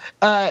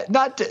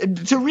 not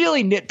to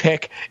really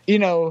nitpick,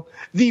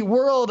 the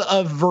world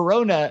of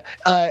Verona,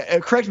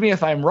 correct me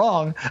if I'm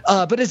wrong,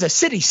 but is a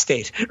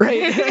city-state,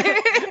 right?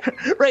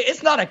 Right,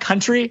 it's not a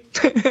country.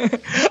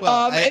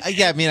 Well,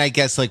 I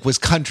guess was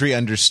country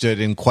understood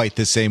in quite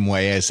the same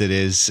way as it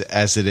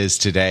is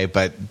today,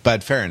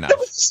 but fair enough.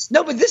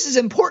 No, but this is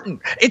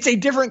important. It's a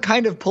different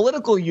kind of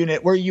political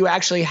unit where you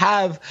actually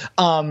have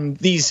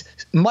these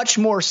much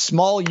more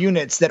small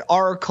units that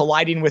are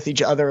colliding with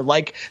each other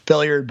like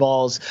billiard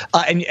balls,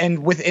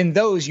 and within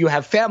those you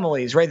have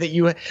families, right? That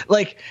you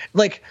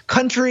like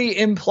country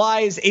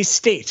implies a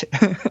state,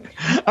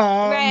 right?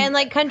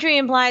 And country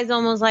implies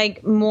almost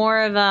like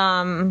more of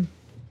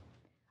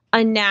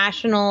a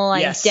national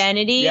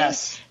identity.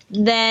 Yes.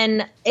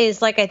 Then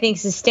is I think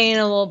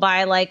sustainable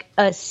by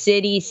a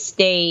city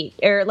state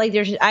or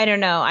there's, I don't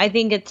know. I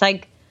think it's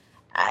I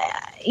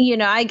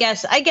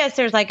guess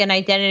there's an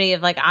identity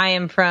of I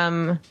am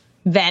from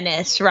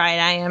Venice, right?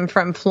 I am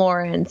from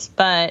Florence,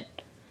 but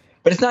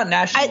it's not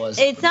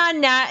nationalism. It's not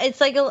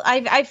it's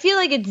I feel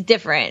like it's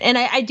different. And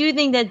I do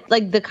think that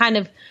the kind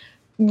of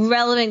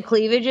relevant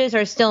cleavages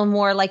are still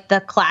more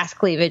the class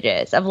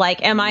cleavages of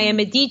am I a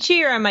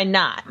Medici or am I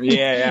not?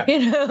 Yeah.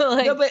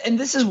 No, but and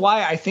this is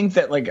why I think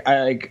that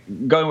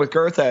going with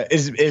Goethe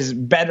is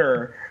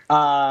better.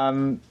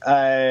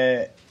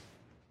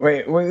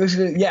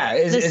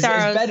 Is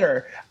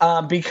better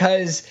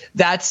because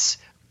that's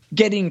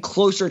getting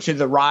closer to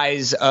the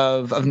rise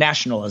of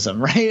nationalism,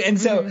 right? And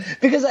so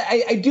because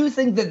I do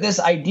think that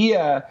this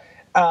idea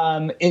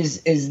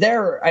is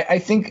there. I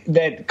think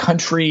that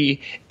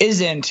country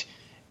isn't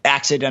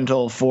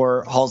accidental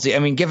for Halsey. I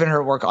mean, given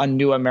her work on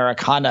New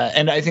Americana,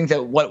 and I think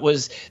that what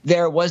was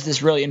there was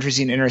this really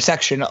interesting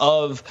intersection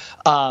of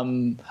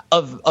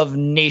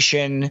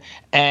nation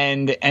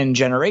and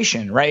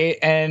generation, right?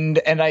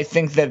 And I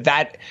think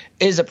that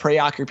is a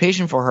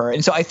preoccupation for her.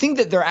 And so I think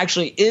that there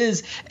actually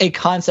is a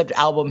concept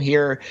album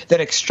here that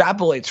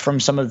extrapolates from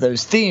some of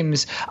those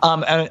themes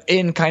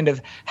in kind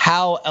of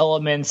how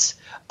elements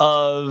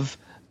of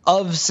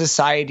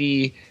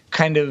society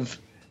kind of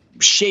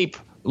shape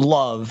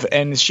love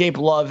and shape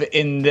love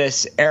in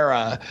this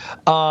era.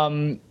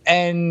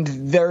 And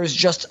there's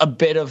just a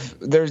bit of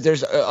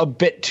there's a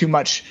bit too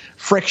much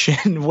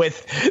friction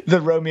with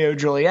the Romeo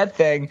Juliet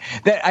thing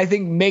that I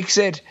think makes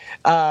it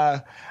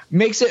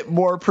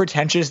more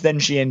pretentious than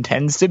she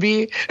intends to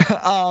be.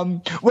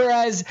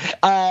 Whereas,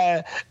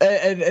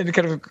 and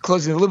kind of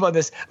closing the loop on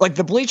this, like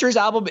the Bleachers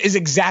album is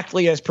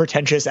exactly as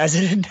pretentious as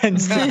it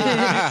intends to be.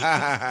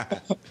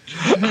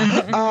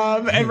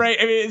 And right,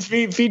 I mean,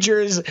 it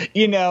features,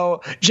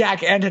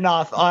 Jack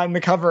Antonoff on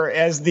the cover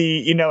as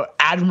the,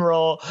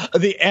 admiral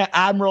of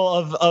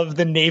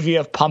the Navy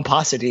of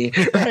Pomposity,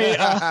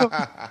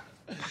 right?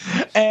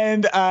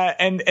 And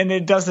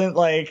it doesn't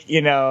and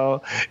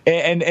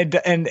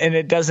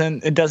it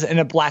doesn't in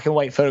a black and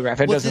white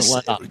photograph. It doesn't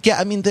let up. Yeah,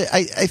 I mean,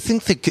 I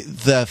think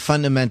the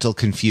fundamental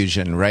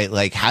confusion, right,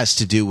 like has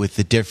to do with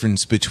the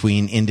difference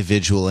between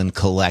individual and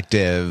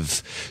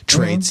collective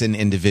traits and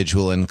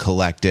individual and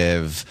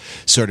collective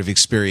sort of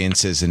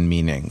experiences and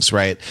meanings,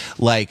 right?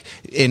 Like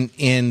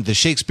in the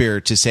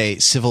Shakespeare, to say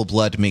civil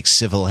blood makes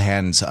civil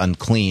hands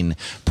unclean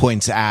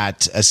points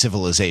at a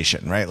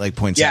civilization, right? Like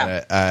points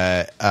at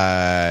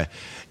a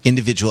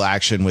individual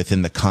action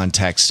within the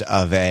context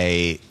of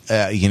a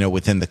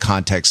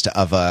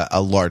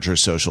larger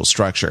social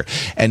structure.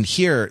 And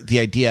here, the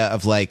idea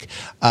of a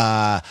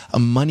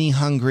money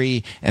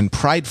hungry and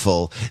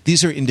prideful,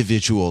 these are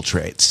individual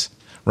traits.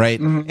 Right.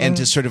 And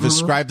to sort of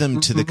ascribe them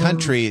to the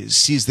country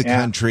sees the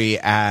country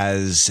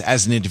as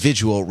an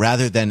individual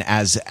rather than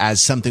as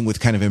something with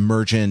kind of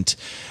emergent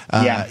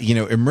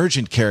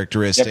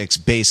characteristics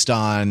based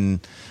on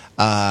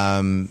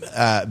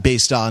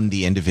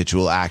the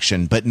individual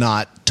action, but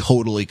not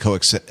totally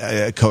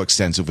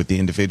coextensive with the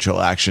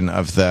individual action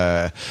of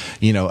the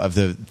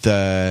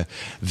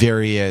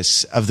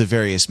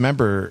various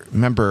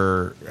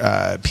member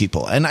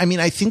people. And I mean,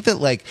 I think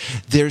that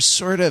there's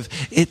sort of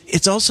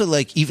it's also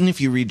even if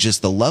you read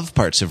just the love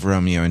parts of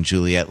Romeo and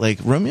Juliet,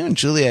 Romeo and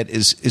Juliet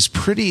is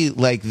pretty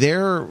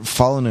their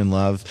fallen in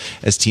love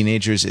as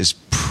teenagers is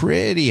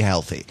pretty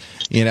healthy.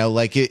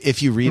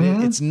 If you read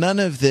it, it's none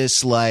of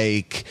this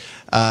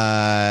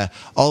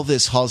all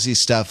this Halsey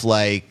stuff.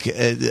 I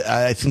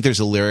think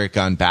there's a lyric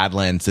on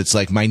Badlands that's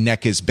my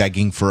neck is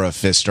begging for a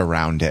fist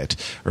around it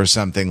or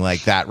something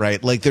like that, right?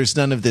 There's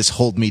none of this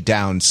hold me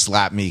down,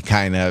 slap me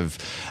kind of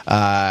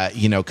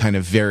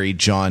very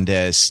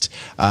jaundiced,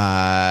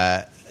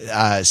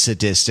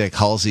 sadistic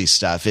Halsey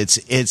stuff.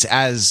 It's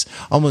as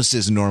almost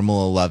as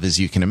normal a love as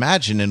you can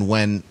imagine. And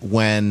when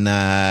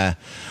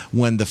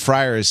the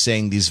friar is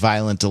saying these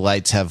violent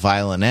delights have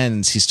violent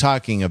ends, he's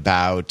talking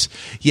about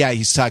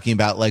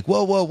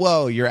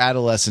whoa, your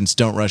adolescents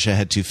don't rush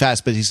ahead too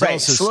fast. But he's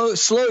also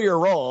slow your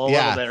roll a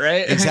little bit,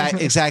 right?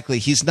 Exactly.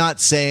 He's not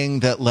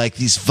saying that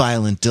these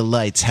violent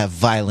delights have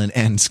violent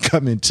ends.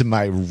 Come into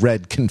my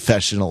red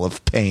confessional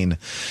of pain.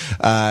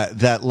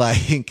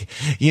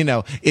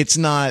 It's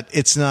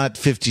not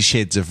 50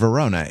 Shades of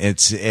Verona.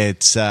 It's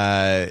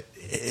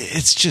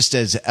just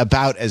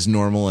about as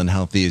normal and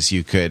healthy as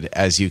you can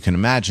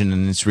imagine,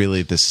 and it's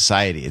really the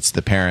society, it's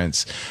the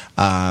parents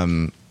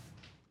and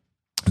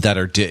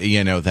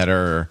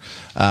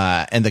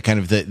the kind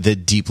of the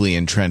deeply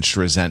entrenched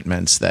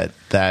resentments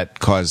that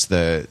cause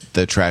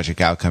the tragic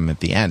outcome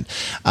at the end.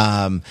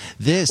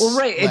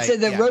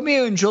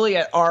 Romeo and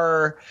Juliet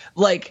are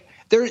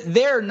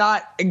they're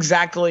not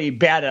exactly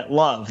bad at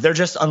love. They're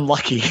just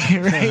unlucky,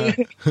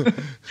 right?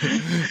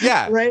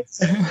 Yeah. Right?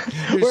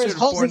 Whereas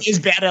Halsey is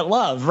bad at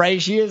love,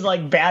 right? She is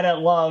bad at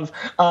love.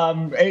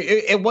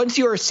 Once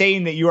you are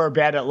saying that you are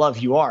bad at love,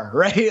 you are,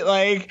 right?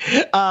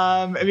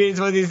 I mean,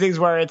 it's one of these things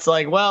where it's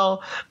then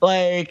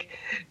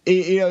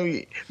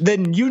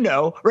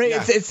right?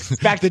 Yeah. It's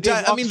back to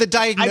the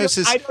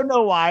diagnosis. I don't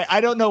know why.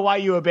 I don't know why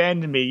you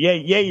abandoned me.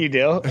 Yeah, you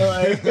do.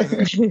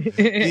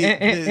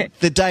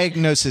 The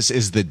diagnosis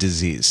is the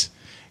disease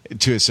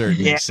to a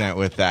certain extent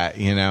with that,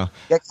 Yeah,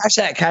 cash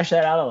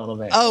that out a little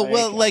bit. Oh,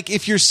 well,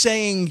 if you're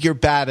saying you're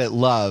bad at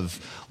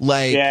love,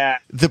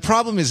 the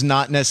problem is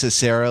not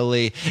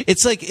necessarily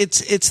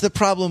it's the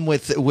problem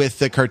with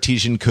the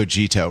Cartesian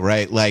cogito,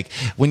 right?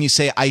 When you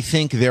say I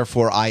think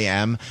therefore I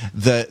am,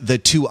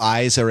 the two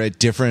I's are at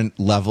different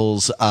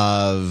levels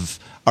of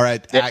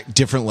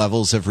different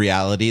levels of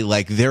reality.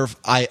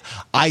 I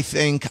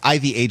think, I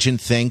the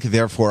agent think,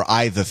 therefore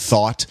I the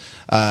thought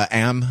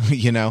am,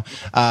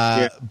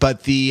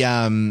 but the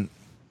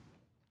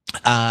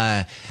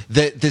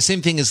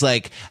same thing is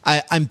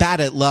I'm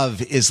bad at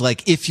love is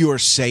if you're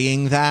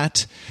saying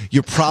that,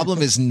 your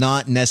problem is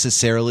not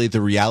necessarily the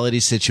reality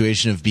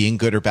situation of being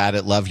good or bad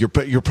at love.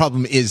 Your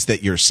problem is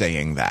that you're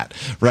saying that,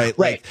 right?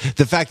 Right.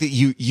 The fact that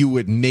you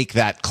would make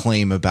that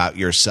claim about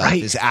yourself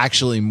is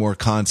actually more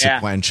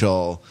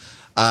consequential.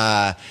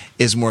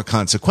 Is more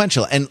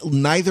consequential, and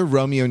neither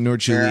Romeo nor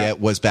Juliet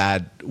was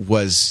bad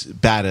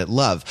at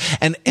love,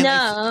 and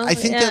I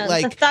think that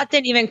the thought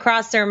didn't even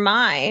cross their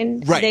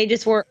mind. Right. They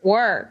just were.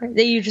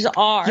 They just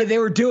are. Yeah, they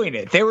were doing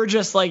it. They were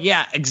just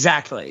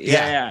exactly.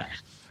 Yeah.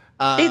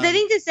 Because I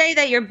think to say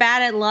that you're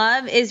bad at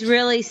love is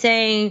really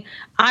saying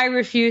I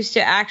refuse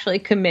to actually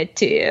commit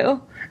to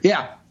you.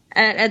 Yeah.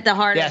 At the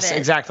heart of it. Yes,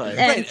 exactly.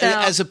 Right. So,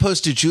 as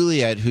opposed to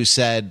Juliet, who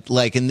said,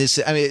 like, in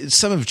this, I mean,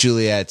 some of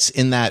Juliet's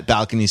in that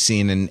balcony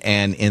scene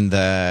and in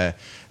the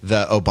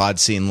Obad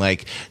scene,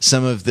 like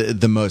some of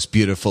the most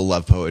beautiful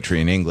love poetry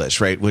in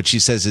English, right? What she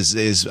says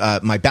is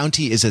my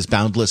bounty is as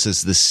boundless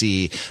as the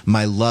sea,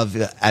 my love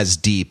as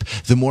deep.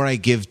 The more I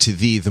give to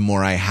thee, the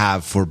more I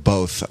have, for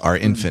both are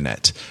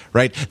infinite,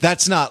 right?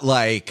 That's not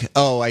like,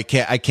 oh, I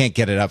can't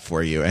get it up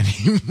for you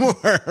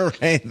anymore,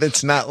 right?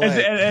 That's not like,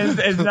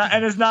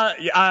 it's not.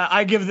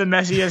 I give the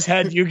messiest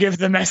head, you give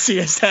the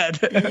messiest head,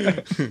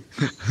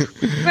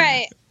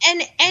 right?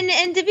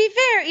 And to be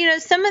fair, you know,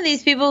 some of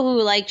these people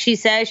who, like she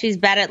says she's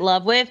bad at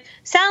love with,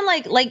 sound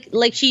like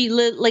she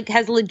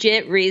has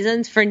legit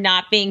reasons for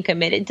not being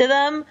committed to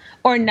them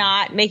or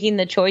not making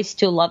the choice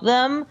to love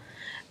them.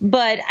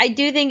 But I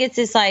do think it's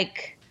just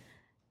like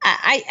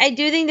I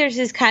do think there's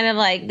this kind of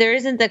like there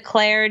isn't the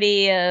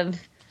clarity of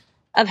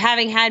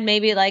having had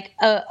maybe like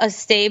a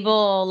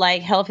stable,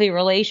 like healthy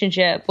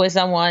relationship with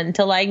someone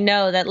to like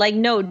know that like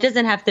no, it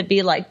doesn't have to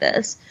be like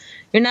this.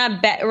 You're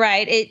not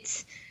right.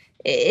 It's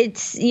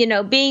you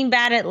know, being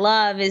bad at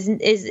love is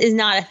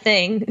not a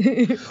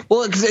thing.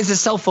 Well, it's a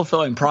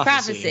self-fulfilling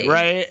prophecy,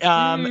 right?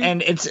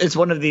 And it's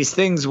one of these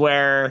things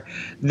where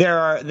there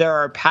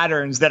are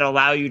patterns that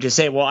allow you to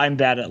say, well, I'm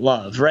bad at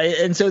love, right?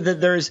 And so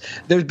that there's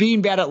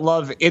being bad at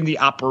love in the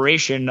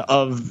operation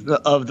of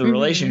the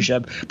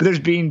relationship, but there's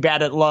being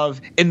bad at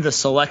love in the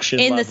selection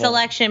the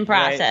selection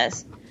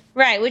process.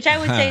 Right, which I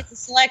would say it's a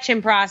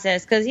selection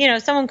process because, you know,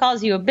 if someone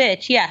calls you a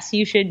bitch, yes,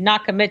 you should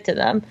not commit to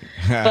them.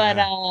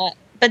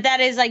 But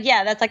that is like,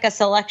 yeah, that's like a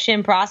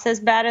selection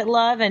process bad at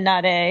love and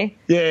not a.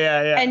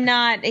 Yeah. And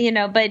not, you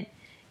know, but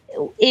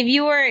if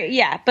you were,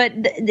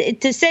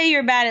 to say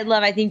you're bad at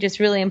love, I think just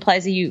really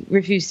implies that you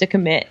refuse to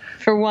commit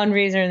for one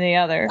reason or the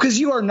other. Because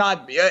you are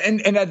not,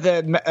 and at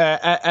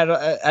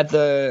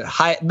the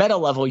high meta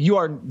level, you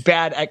are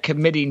bad at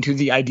committing to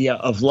the idea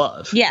of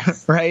love.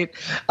 Yes. Right.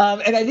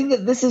 And I think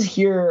that this is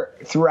here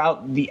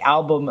throughout the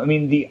album. I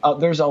mean,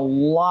 there's a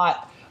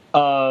lot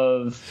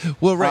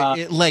of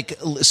like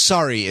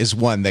sorry is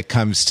one that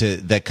comes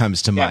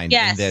to mind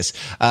in this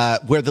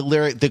where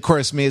the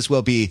chorus may as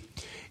well be,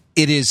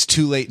 it is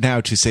too late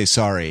now to say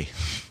sorry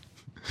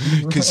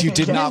because you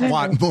did not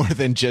want more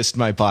than just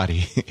my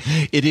body.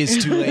 It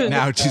is too late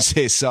now to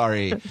say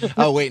sorry.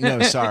 Oh wait,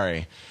 no,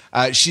 sorry.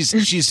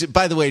 She's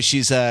by the way,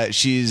 she's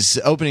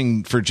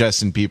opening for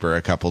Justin Bieber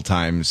a couple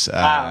times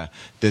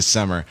this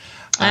summer.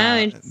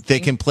 They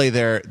can play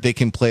their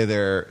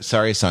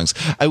sorry songs.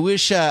 I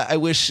wish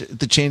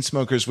the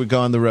Chainsmokers would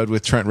go on the road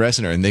with Trent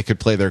Reznor and they could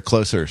play their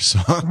closer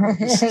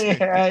songs.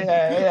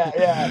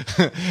 yeah.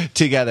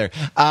 Together.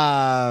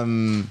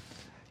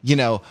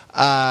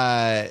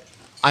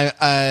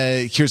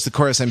 Here's the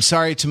chorus. I'm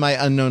sorry to my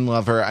unknown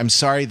lover. I'm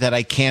sorry that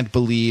I can't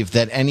believe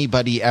that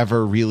anybody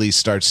ever really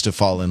starts to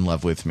fall in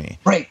love with me.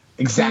 Right.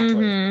 Exactly.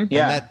 Mm-hmm.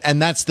 Yeah.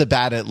 And that's the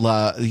bad at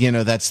love. You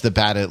know, that's the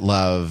bad at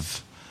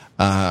love.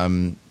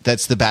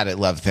 That's the bad at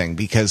love thing,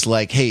 because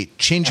like, hey,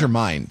 change your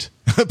mind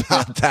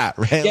about that,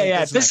 right? Yeah,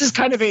 like, this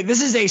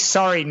is a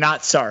sorry,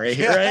 not sorry,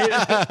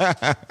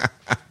 right?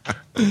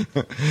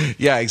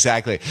 Yeah,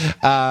 exactly.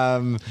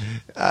 And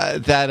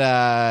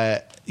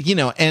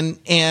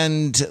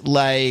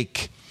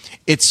like,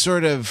 it's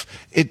sort of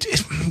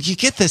you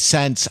get the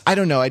sense, I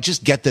don't know, I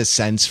just get the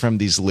sense from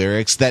these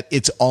lyrics that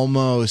it's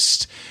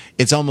almost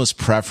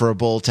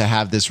preferable to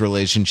have this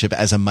relationship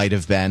as a might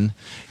have been,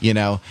 you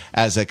know,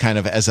 as a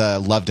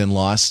loved and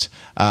lost,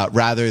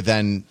 rather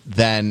than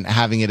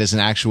having it as an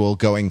actual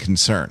going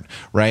concern,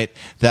 right?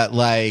 That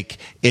like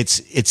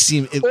this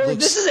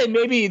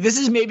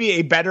is maybe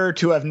a better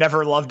to have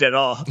never loved at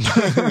all.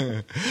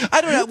 I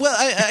don't know. Well,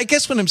 I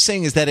guess what I'm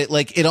saying is that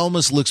it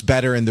almost looks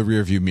better in the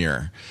rearview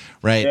mirror,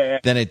 right?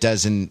 Than it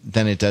does in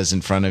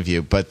front of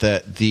you. But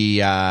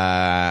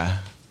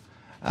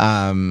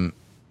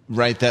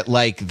right, that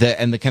like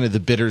the kind of the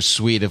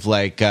bittersweet of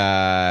like,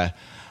 I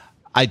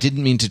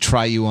didn't mean to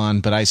try you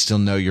on, but I still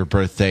know your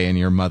birthday and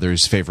your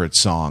mother's favorite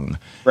song.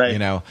 Right. You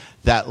know,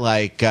 that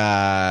like,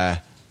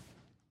 I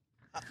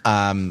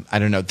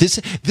don't know.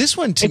 This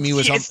one to me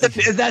was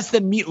that's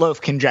the Meatloaf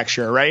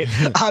conjecture, right?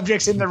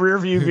 Objects in the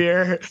rearview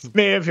mirror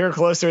may appear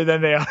closer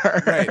than they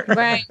are.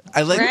 Right.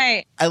 I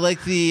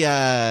like the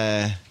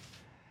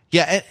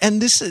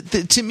and this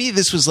to me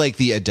this was like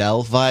the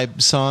Adele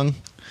vibe song,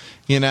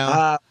 you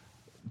know.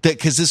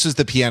 Because this was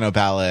the piano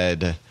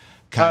ballad.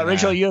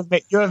 Rachel, you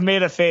have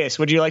made a face.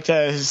 Would you like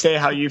to say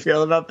how you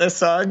feel about this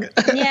song?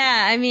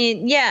 I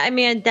mean,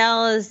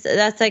 Adele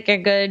that's like a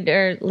good,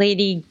 or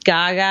Lady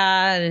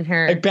Gaga and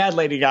her like bad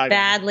Lady Gaga.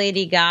 Bad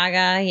Lady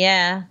Gaga,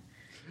 yeah.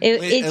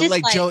 It just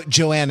like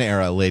Joanne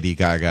era Lady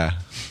Gaga.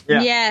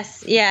 Yeah.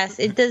 Yes.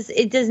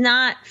 It does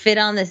not fit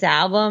on this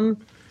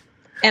album,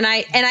 and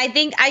I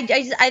think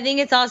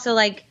it's also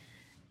like.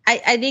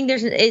 I think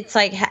it's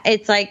like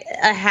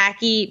a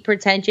hacky,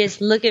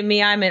 pretentious, look at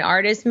me, I'm an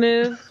artist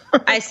move.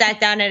 I sat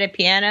down at a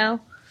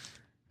piano.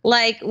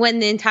 Like when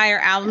the entire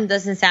album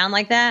doesn't sound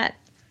like that.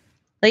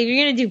 Like if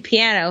you're going to do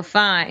piano,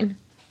 fine.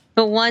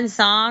 But one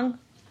song,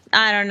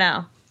 I don't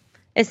know.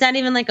 It's not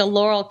even like a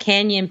Laurel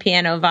Canyon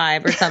piano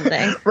vibe or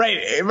something. Right.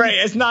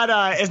 It's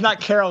not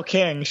Carole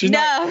King. She's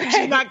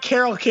not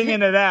Carole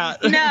Kinging it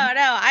out. No,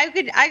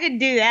 I could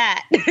do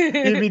that.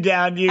 You'd be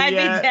down. I'd be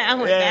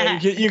down with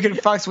that. You can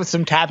fucks with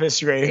some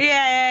tapestry.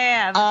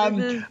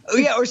 Yeah.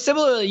 Or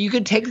similarly, you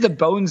could take the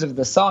bones of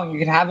the song. You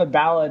could have a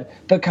ballad,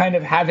 but kind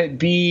of have it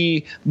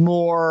be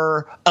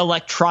more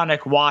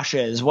electronic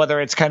washes,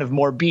 whether it's kind of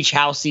more beach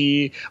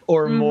housey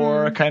or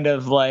more kind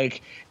of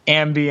like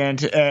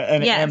ambient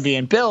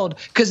ambient build,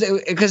 because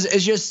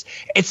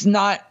it's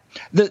not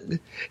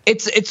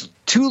it's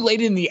too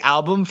late in the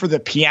album for the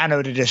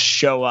piano to just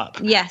show up.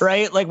 Yes.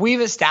 Right? Like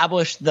we've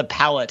established the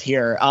palette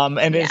here.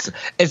 And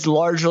it's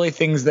largely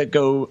things that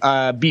go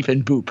beep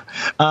and boop.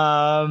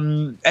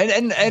 I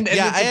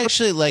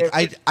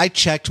actually I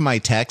checked my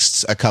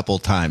texts a couple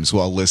times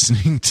while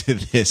listening to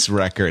this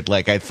record.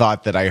 Like I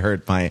thought that I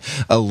heard my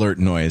alert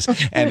noise,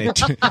 and it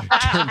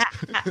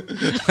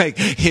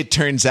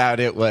turns out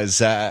it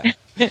was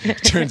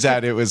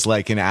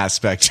like an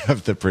aspect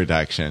of the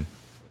production.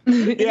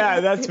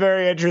 Yeah, that's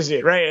very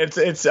interesting. Right.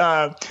 It's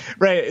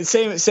right.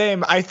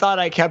 Same. I thought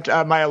I kept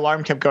my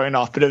alarm kept going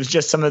off, but it was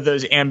just some of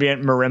those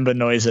ambient marimba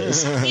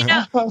noises.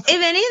 If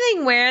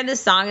anything, where the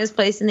song is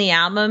placed in the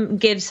album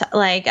gives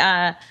like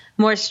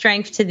more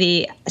strength to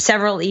the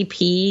several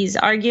EPs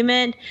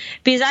argument,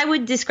 because I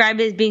would describe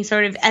it as being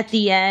sort of at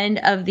the end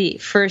of the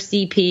first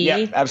EP.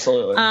 Yeah,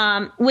 absolutely.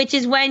 Which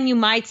is when you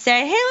might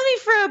say, "Hey, let me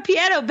throw a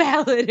piano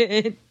ballad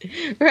in."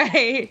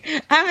 Right?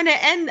 I'm gonna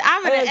end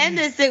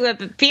this thing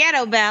with a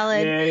piano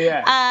ballad.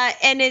 Yeah.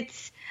 And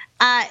it's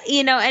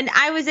and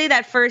I would say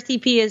that first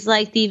EP is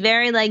like the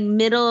very like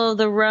middle of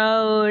the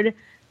road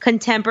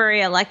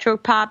contemporary electro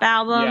pop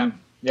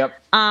album. Yeah.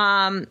 Yep.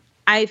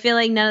 I feel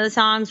like none of the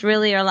songs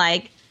really are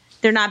like,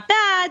 they're not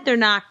bad, they're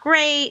not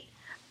great,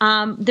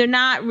 they're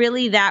not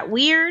really that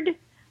weird.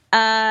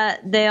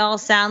 They all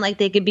sound like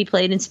they could be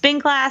played in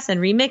spin class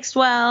and remixed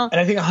well. And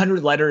I think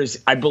 100 Letters,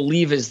 I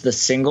believe, is the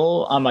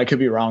single. I could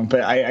be wrong, but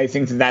I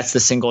think that's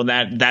the single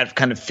that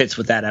kind of fits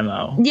with that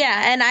MO.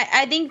 Yeah, and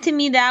I think to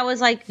me that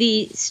was like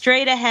the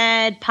straight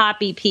ahead pop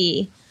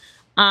EP.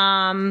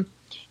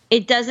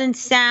 It doesn't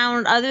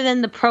sound, other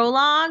than the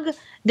prologue,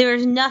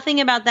 there's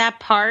nothing about that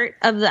part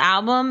of the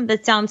album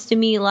that sounds to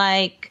me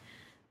like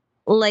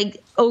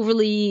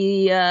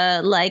overly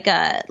like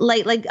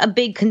a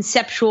big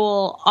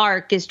conceptual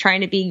arc is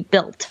trying to be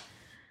built.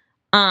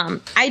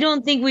 I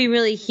don't think we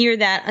really hear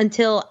that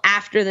until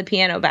after the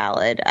piano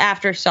ballad,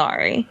 after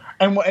Sorry.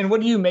 And what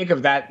do you make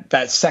of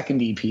that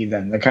second EP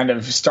then? That kind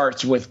of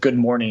starts with Good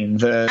Morning.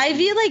 I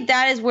feel like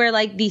that is where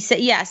like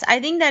I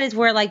think that is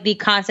where like the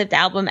concept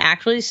album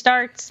actually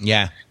starts.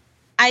 Yeah.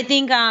 I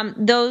think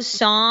those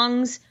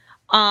songs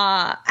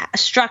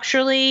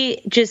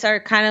structurally just are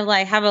kind of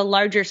like have a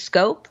larger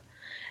scope.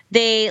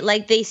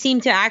 They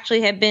seem to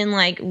actually have been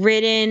like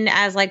written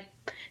as like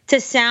to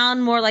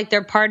sound more like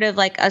they're part of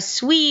like a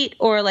suite,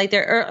 or like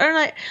they're or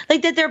like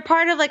that they're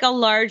part of like a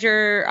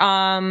larger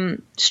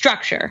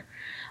structure.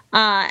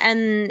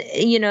 And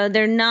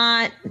they're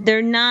not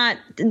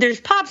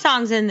there's pop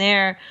songs in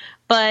there,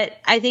 but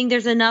I think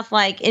there's enough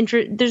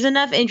there's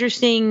enough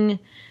interesting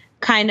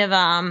kind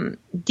of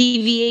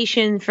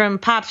deviation from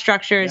pop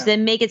structures that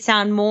make it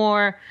sound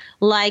more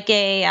like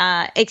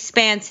a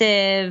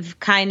expansive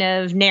kind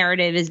of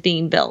narrative is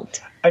being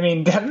built. I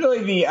mean,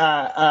 definitely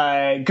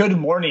the Good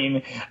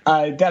Morning,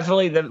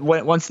 definitely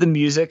once the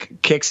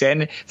music kicks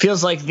in,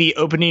 feels like the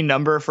opening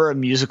number for a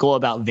musical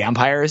about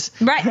vampires.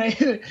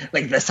 Right.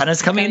 Like the sun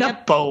is coming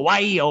up, oh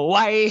why.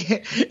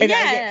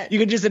 And you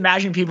can just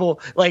imagine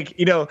people like,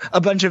 a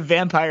bunch of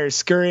vampires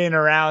scurrying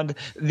around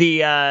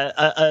the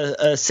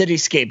a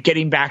cityscape,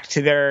 getting back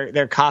to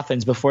their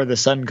coffins before the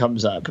sun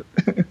comes up.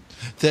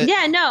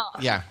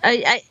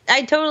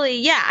 I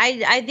totally,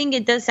 I think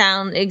it does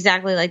sound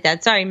exactly like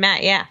that. Sorry,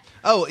 Matt. Yeah.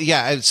 Oh,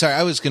 yeah. I'm sorry.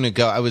 I was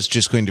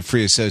just going to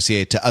free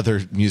associate to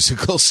other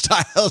musical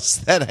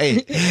styles that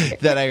I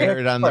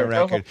heard on the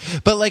record.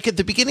 But like at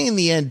the beginning and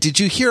the end, did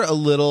you hear a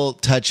little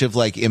touch of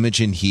like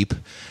Imogen Heap?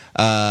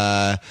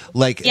 Yes.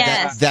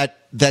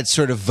 That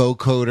sort of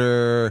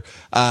vocoder,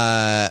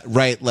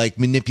 right? Like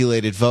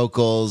manipulated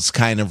vocals,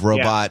 kind of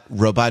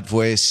robot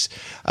voice,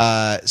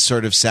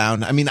 sort of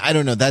sound. I mean, I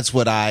don't know.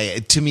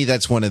 To me,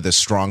 that's one of the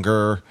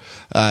stronger,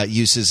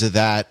 uses of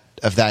that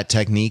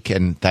technique,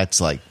 and that's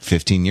like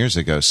 15 years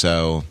ago.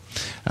 So,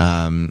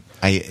 I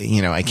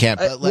can't.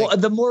 But like, well,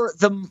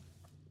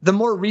 the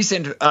more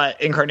recent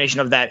incarnation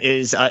of that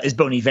is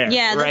Bon Iver.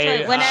 Yeah,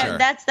 that's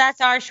right.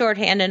 That's our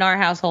shorthand in our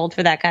household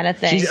for that kind of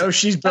thing.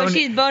 She's Bon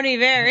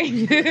Iver.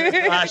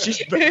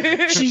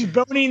 She's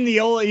boning the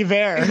old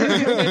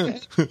Iver.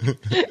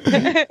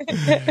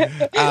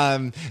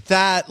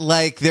 That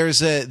like there's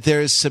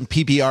some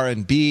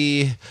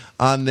PBR&B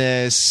on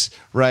this,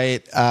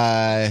 right?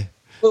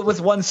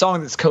 With one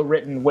song that's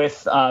co-written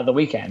with The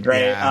Weeknd,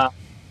 right?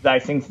 I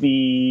think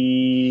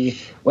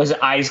was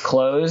it Eyes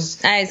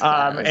Closed? Eyes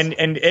Closed.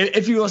 And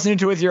if you listen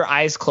to it with your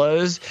eyes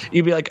closed,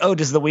 you'd be like, oh,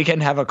 does The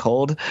Weeknd have a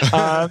cold?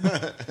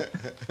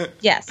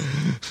 Yes.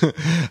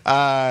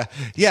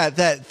 Yeah,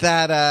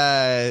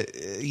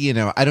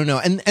 I don't know.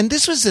 And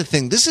this was the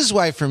thing. This is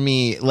why for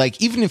me,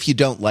 like, even if you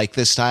don't like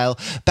this style,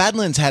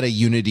 Badlands had a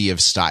unity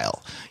of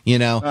style,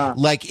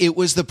 like it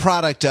was the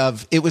product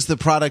of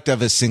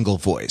a single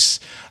voice.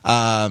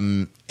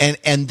 And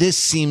this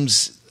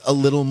seems a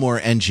little more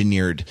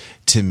engineered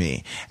to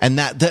me, and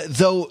that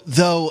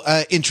though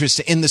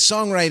interesting in the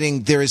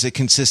songwriting, there is a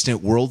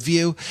consistent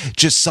worldview.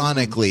 Just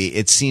sonically,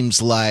 it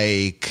seems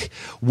like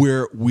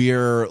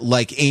we're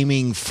like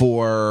aiming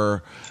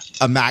for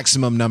a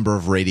maximum number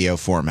of radio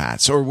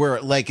formats, or we're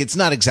like, it's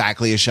not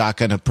exactly a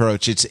shotgun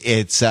approach.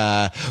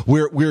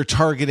 We're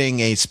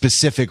targeting a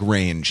specific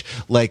range,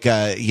 like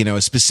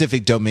a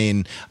specific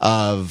domain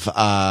of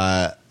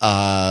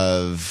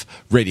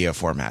radio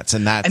formats,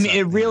 and that's.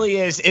 It really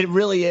is.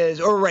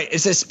 Or right,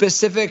 it's a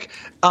specific.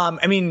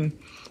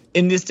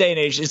 In this day and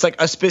age, it's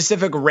like a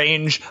specific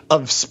range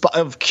of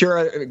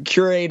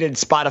curated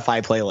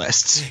Spotify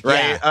playlists,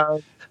 right? Yeah.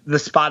 The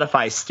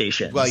Spotify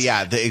stations. Well,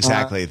 yeah,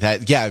 exactly.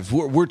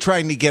 We're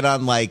trying to get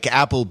on like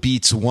Apple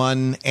Beats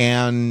One,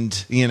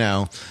 and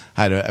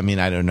I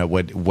don't know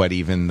what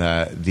even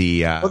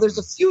the. Well, there's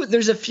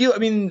a few.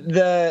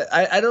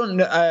 I don't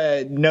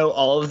know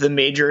all of the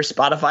major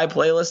Spotify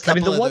playlists.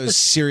 The one those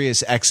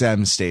Sirius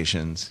XM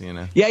stations,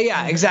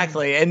 Yeah,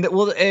 exactly. And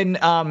in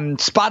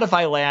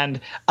Spotify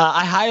land,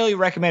 I highly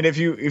recommend if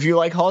you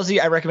like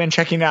Halsey, I recommend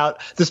checking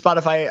out the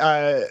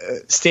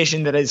Spotify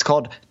station that is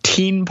called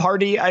Teen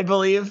Party, I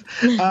believe,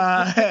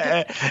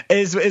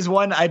 is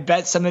one. I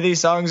bet some of these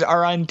songs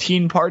are on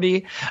Teen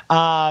Party.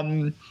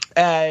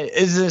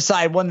 Is an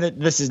aside, one that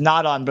this is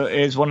not on, but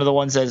is one of the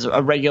ones that's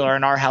a regular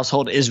in our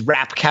household is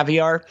Rap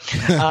Caviar,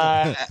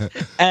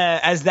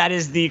 as that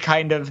is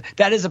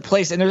a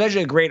place, and there's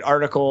actually a great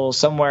article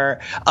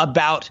somewhere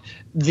about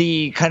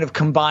the kind of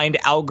combined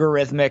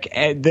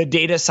algorithmic, the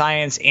data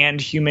science and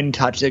human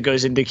touch that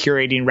goes into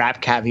curating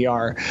Rap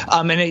Caviar,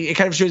 and it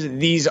kind of shows that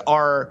these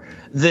are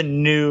the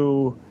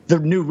new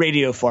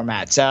radio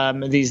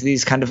formats,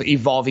 these kind of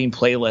evolving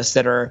playlists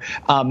that are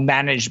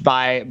managed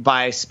by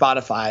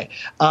Spotify.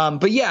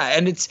 But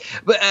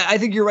I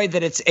think you're right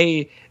that it's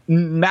a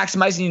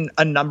maximizing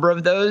a number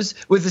of those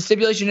with the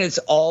stipulation. It's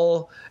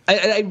all.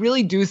 I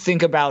really do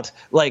think about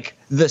like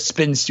the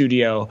Spin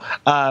Studio,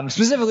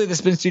 specifically the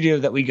Spin Studio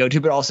that we go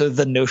to, but also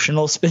the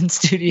Notional Spin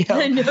Studio.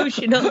 The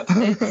Notional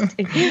Spin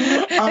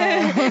Studio.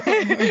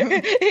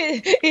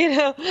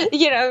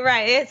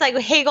 Right. It's like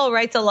Hegel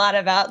writes a lot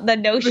about the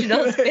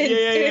Notional Spin Studio.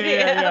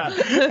 Yeah.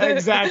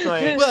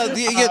 Exactly. Well,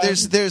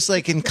 there's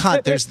like in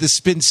Kant, there's the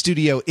Spin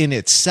Studio in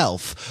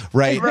itself,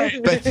 right?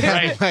 But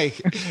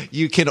like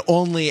you can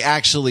only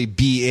actually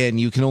be in.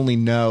 You can only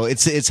know.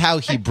 It's how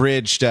he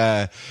bridged,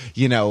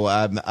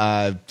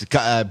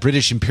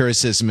 British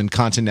empiricism and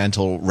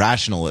continental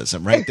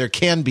rationalism, right? There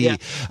can be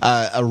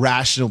a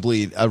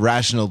rationally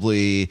theorizable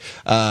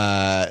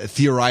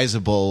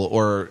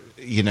or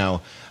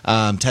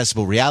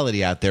testable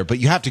reality out there, but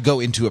you have to go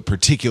into a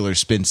particular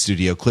Spin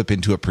Studio, clip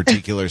into a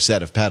particular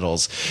set of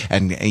pedals,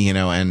 and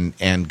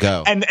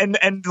go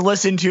and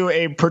listen to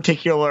a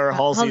particular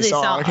Halsey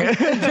song.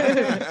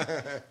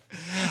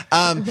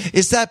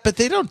 But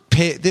they don't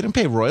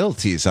pay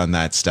royalties on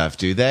that stuff,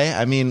 do they?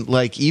 I mean,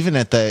 like even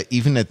at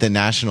the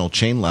national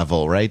chain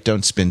level, right?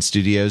 Don't Spin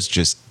Studios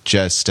just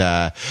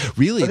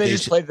really? They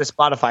just played the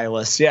Spotify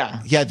list,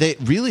 yeah. They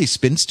really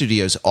Spin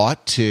Studios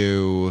ought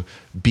to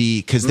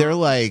be, because they're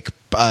like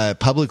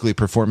publicly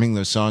performing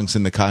those songs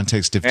in the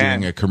context of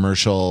doing a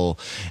commercial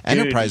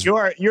enterprise.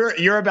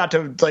 You're about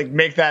to like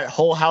make that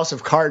whole house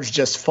of cards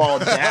just fall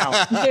down.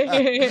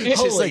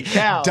 Holy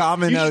cow!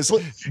 Dominoes.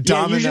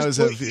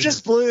 You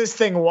just blew this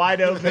thing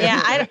wide open.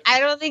 Yeah, I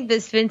don't think the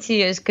Spin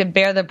Studios could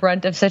bear the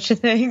brunt of such a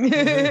thing.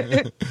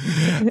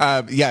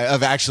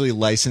 Of actually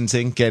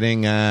licensing,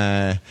 getting.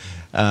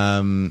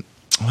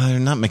 Well, they're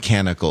not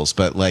mechanicals,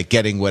 but like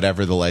getting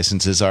whatever the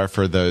licenses are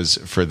for those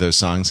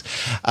songs.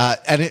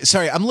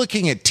 I'm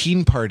looking at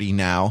Teen Party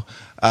now.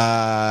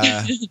 So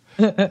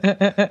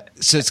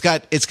it's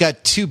got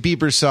two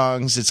Bieber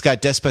songs. It's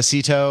got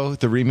Despacito,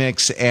 the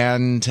remix,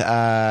 and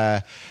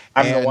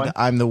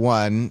I'm the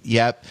One.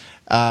 Yep.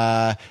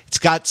 It's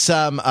got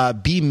some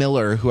B.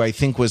 Miller, who I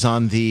think was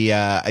on the.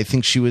 I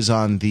think she was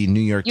on the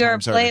New York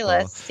Times playlist.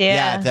 Article.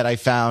 Yeah, that I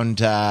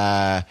found.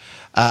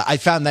 I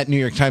found that New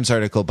York Times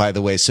article, by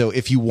the way. So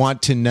if you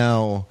want to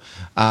know,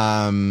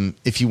 who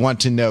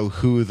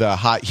the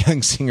hot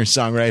young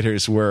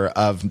singer-songwriters were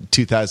of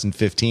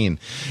 2015,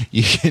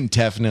 you can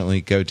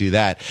definitely go do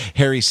that.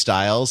 Harry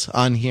Styles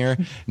on here.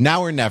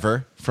 Now or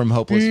Never from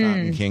Hopeless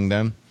Fountain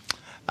Kingdom.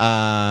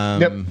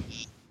 Yep.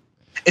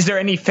 Is there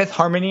any Fifth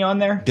Harmony on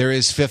there? There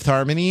is Fifth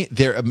Harmony.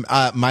 There,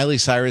 Miley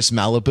Cyrus,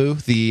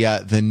 Malibu,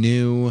 the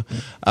new.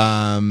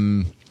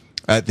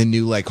 The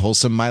new like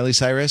wholesome Miley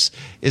Cyrus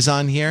is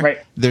on here. Right.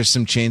 There's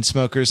some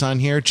Chainsmokers on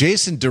here.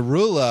 Jason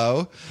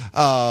Derulo.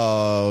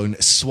 Oh,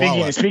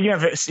 swallow.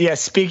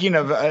 Speaking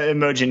of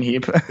Imogen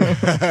Heap.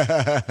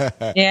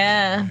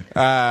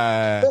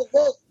 Yeah.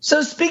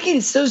 So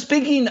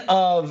speaking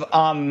of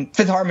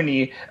Fifth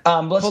Harmony,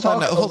 let's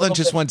talk. Hold on,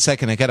 just 1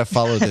 second. I got to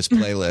follow this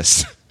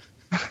playlist.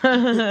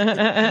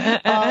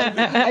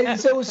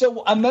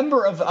 So a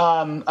member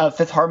of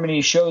Fifth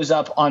Harmony shows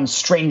up on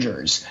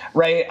Strangers,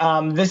 right?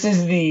 This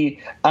is the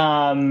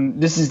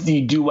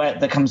duet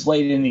that comes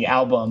late in the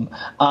album,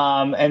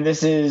 and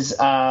this is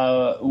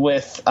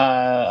with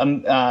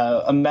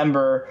a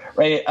member,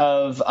 right,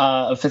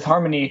 of Fifth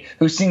Harmony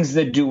who sings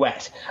the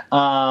duet.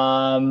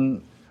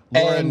 Lauren,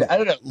 and I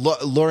don't know,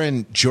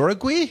 Lauren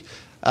Joragui.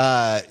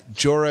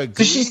 Joragui.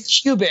 She's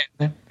Cuban.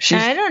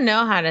 I don't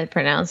know how to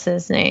pronounce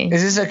his name.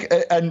 Is this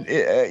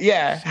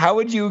yeah? How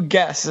would you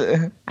guess? I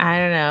don't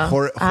know.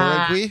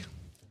 Joragui.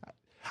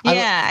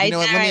 Yeah, you know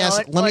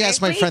what? Let me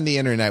ask my friend the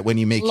internet when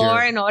you make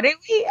Lauren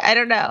Origui. I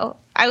don't know.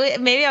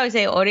 Maybe I would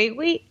say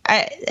Origui.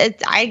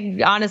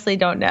 I honestly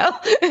don't know.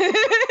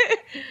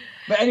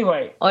 But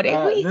anyway,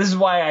 this is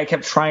why I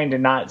kept trying to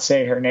not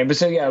say her name. But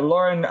so yeah,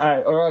 Lauren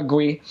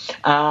Oragui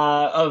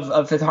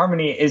of Fifth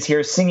Harmony is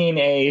here singing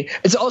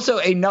it's also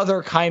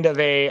another kind of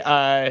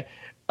a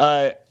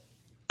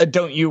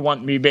 "Don't You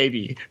Want Me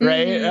Baby,"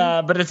 right?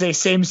 Mm-hmm. But it's a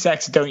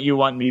same-sex "Don't You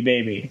Want Me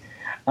Baby."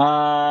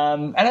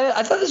 And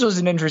I thought this was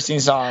an interesting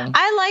song.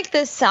 I like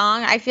this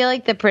song. I feel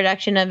like the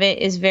production of it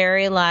is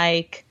very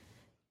like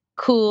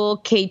cool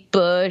Kate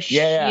Bush.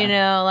 Yeah. You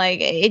know, like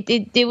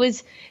it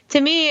was. To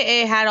me,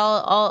 it had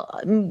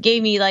all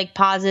gave me like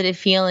positive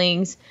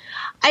feelings.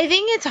 I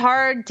think it's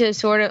hard to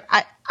sort of.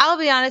 I'll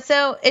be honest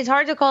though, it's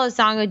hard to call a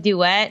song a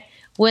duet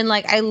when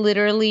like I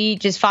literally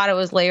just thought it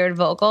was layered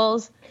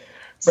vocals.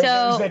 But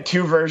so is that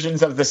two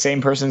versions of the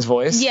same person's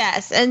voice?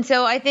 Yes, and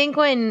so I think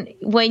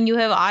when you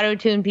have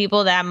auto-tuned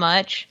people that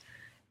much,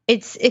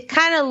 it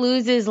kind of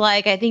loses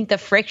like I think the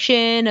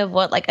friction of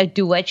what like a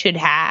duet should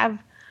have.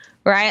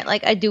 Right?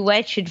 Like a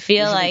duet should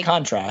feel like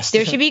contrast.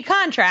 There should be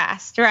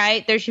contrast,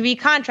 right? There should be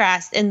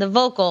contrast in the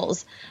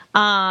vocals.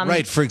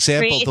 Right. For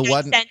example,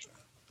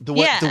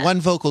 the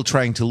one vocal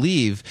trying to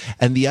leave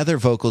and the other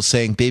vocal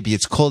saying, "Baby,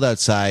 it's cold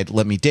outside.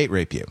 Let me date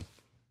rape you."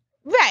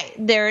 Right.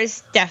 There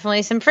is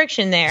definitely some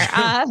friction there.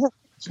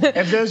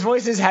 If those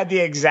voices had the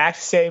exact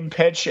same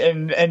pitch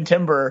and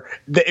timbre,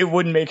 it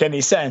wouldn't make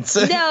any sense.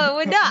 No, it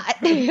would not.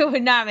 It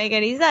would not make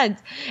any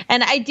sense.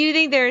 And I do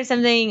think there is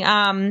something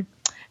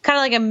kind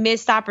of like a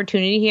missed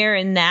opportunity here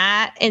in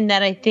that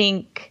I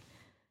think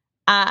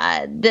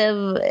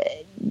the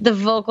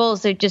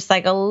vocals are just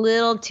like a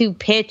little too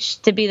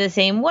pitched to be the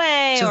same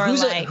way. So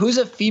who's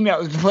a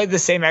female? We played the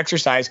same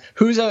exercise.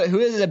 Who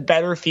is a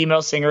better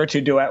female singer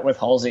to duet with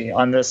Halsey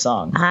on this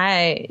song?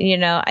 I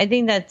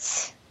think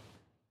that's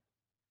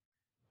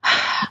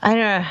I don't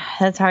know.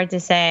 That's hard to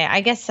say.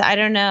 I guess I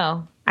don't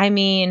know. I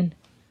mean,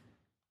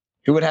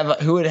 who would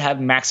have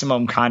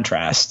maximum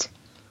contrast?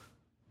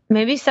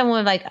 Maybe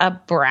someone with like a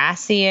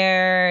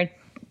brassier,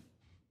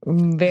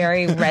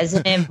 very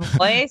resonant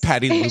voice.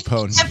 Patti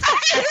LuPone.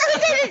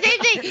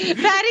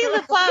 Patti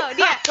LuPone.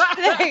 Yeah,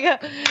 there you go.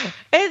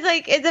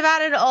 It's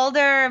about an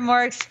older,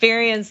 more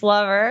experienced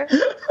lover.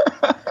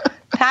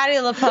 Patti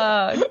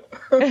LuPone.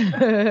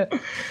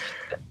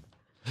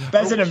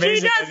 That's an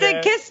amazing. She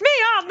doesn't kiss me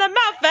on the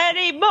mouth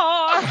anymore.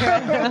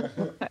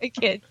 I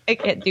can't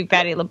do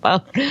Patti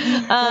LuPone.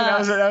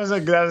 That was a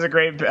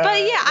great. But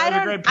yeah,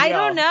 I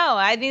don't know.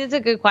 I think it's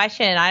a good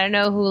question. I don't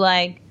know who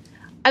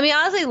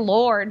honestly,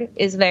 Lorde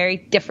is very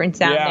different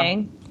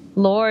sounding. Yeah.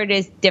 Lorde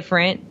is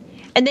different,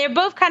 and they're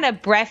both kind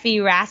of breathy,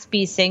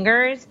 raspy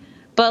singers.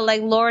 But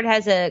like Lorde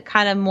has a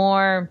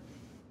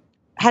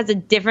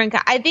different.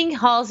 I think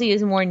Halsey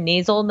is more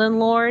nasal than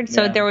Lorde,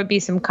 so there would be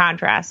some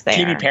contrast there.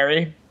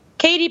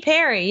 Katy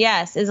Perry,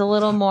 yes, is a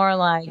little more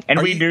like.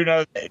 And we do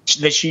know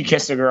that she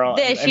kissed a girl.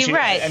 And she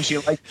liked.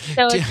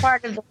 So it's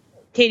part of the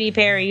Katy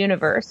Perry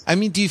universe. I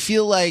mean, do you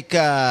feel like we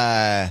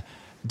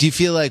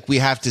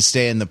have to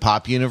stay in the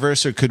pop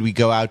universe, or could we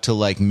go out to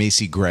like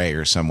Macy Gray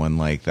or someone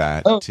like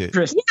that?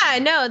 Interesting. Yeah,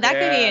 no, that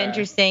could be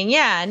interesting.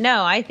 Yeah,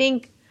 no, I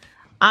think,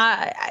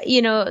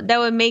 that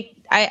would make.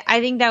 I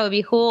think that would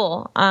be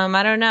cool.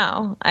 I don't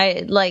know.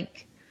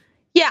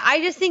 Yeah, I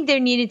just think there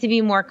needed to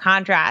be more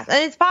contrast.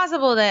 And it's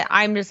possible that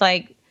I'm just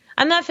like,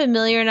 I'm not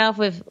familiar enough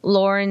with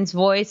Lauren's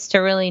voice to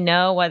really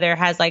know whether it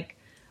has like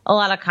a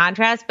lot of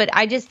contrast. But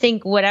I just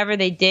think whatever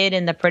they did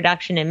in the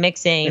production and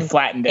mixing,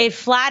 it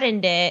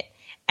flattened it.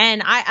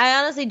 And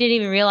I honestly didn't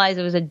even realize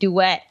it was a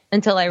duet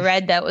until I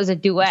read that it was a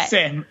duet.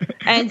 Same.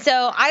 And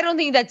so I don't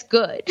think that's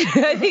good.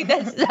 I think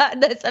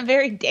that's a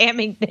very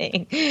damning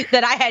thing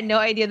that I had no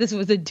idea this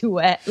was a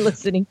duet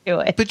listening to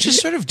it. But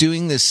just sort of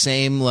doing the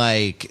same,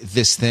 like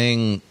this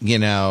thing,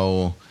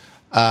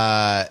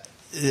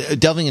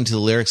 delving into the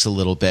lyrics a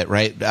little bit,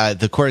 right?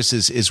 The chorus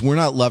is we're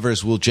not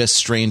lovers, we're just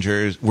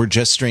strangers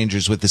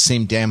with the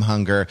same damn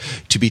hunger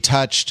to be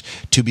touched,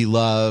 to be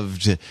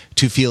loved,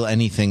 to feel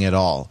anything at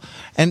all.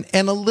 And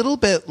a little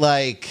bit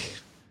like,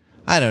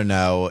 I don't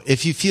know.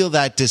 If you feel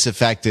that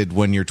disaffected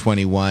when you're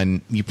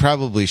 21, you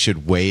probably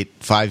should wait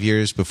 5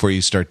 years before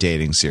you start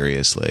dating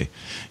seriously.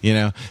 You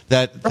know,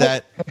 that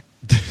well,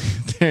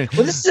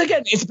 this is,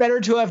 again, it's better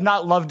to have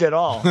not loved at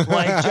all.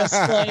 Like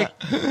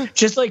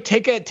just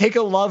take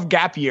a love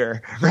gap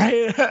year,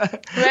 right?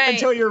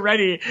 Until you're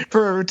ready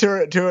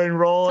to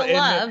enroll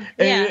to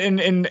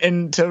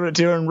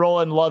enroll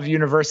in Love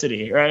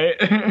University, right?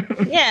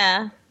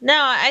 Yeah. No,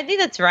 I think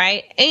that's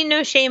right. Ain't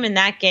no shame in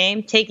that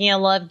game, taking a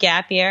love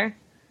gap year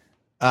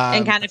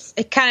and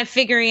kind of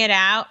figuring it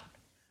out.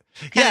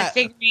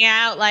 Figuring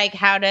out like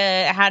how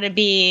to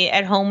be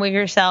at home with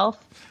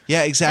yourself.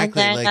 Yeah,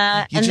 exactly. And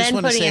then, you just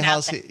want to say,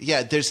 Halsey.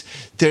 Yeah,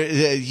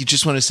 you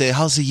just want to say,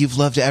 Halsey, you've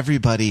loved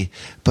everybody,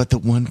 but the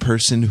one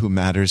person who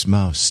matters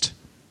most,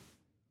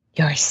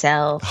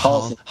 yourself,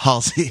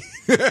 Halsey.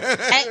 and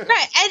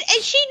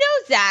she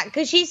knows that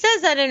because she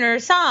says that in her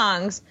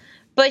songs,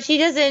 but she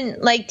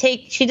doesn't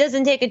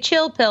take a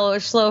chill pill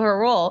or slow her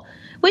roll.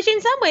 Which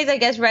in some ways, I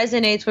guess,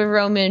 resonates with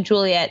Romeo and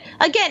Juliet.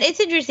 Again, it's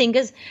interesting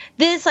because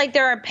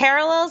there are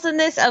parallels in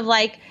this of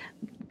like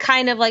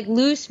kind of like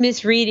loose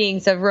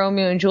misreadings of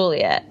Romeo and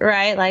Juliet,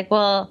 right? Like,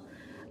 well,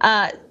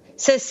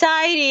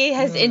 society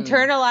has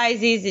internalized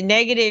these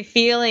negative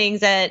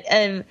feelings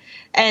and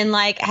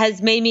like has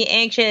made me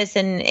anxious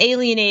and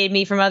alienated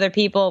me from other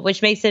people,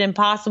 which makes it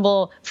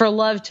impossible for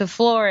love to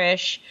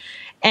flourish.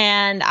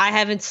 And I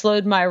haven't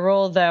slowed my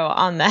roll, though,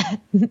 on that.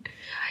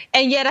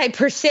 And yet I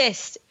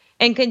persist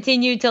and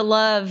continue to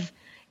love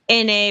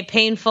in a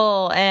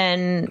painful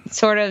and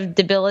sort of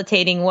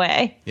debilitating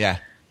way. Yeah.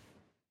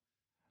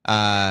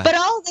 But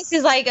all of this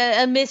is like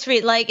a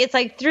misread. Like it's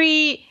like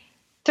three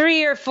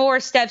or four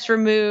steps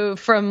removed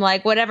from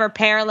like whatever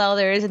parallel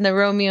there is in the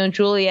Romeo and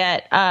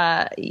Juliet,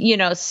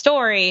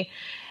 story.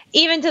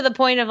 Even to the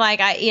point of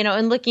like,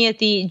 in looking at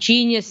the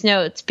Genius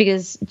notes,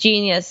 because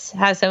Genius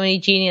has so many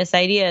genius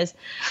ideas.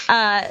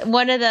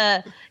 One of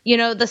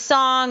the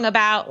song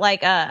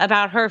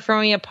about her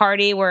throwing a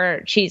party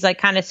where she's like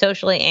kind of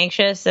socially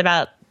anxious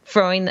about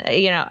throwing,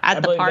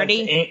 at the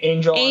party.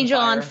 Angel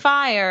on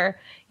Fire.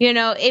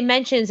 It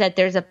mentions that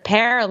there's a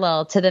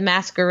parallel to the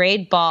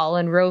masquerade ball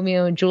in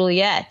Romeo and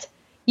Juliet.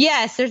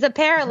 Yes, there's a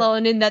parallel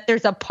in that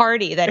there's a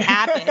party that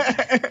happened.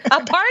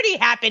 A party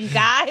happened,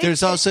 guys.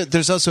 There's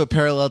also a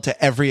parallel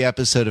to every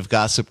episode of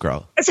Gossip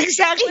Girl. That's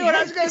exactly what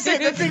I was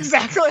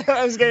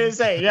going to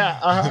say. Yeah.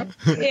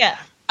 Uh-huh. Yeah.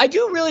 I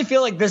do really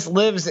feel like this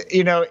lives, like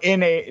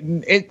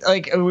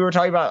we were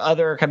talking about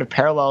other kind of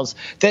parallels,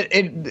 that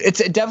it's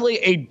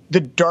definitely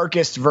the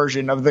darkest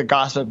version of the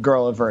Gossip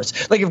Girl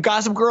verse. Like if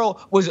Gossip Girl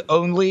was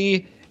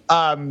only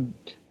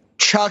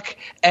Chuck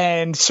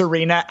and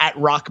Serena at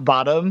rock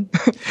bottom.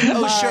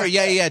 Oh, sure.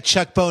 Yeah.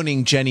 Chuck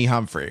boning Jenny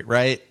Humphrey,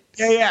 right?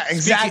 Yeah,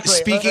 exactly.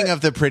 Speaking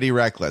of the Pretty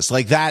Reckless,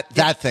 like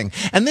that thing.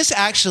 And this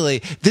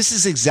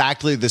is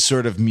exactly the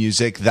sort of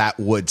music that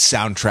would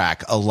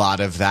soundtrack a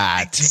lot of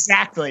that.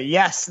 Exactly.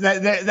 Yes.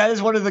 That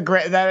is one of the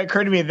great, that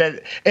occurred to me,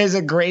 that is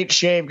a great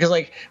shame, because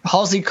like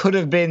Halsey could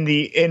have been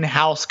the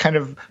in-house kind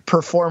of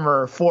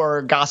performer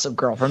for Gossip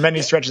Girl, for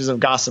many stretches of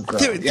Gossip Girl.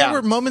 There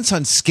were moments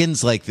on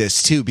Skins like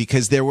this too,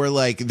 because there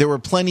were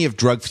plenty of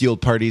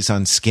drug-fueled parties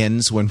on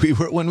Skins when we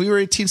were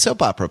a teen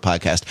soap opera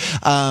podcast.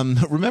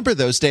 Remember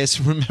those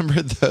days? Remember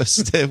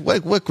those?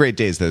 What great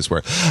days those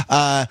were.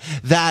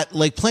 That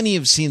like plenty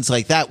of scenes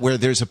like that where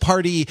there's a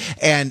party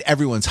and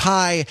everyone's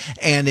high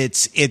and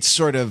it's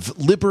sort of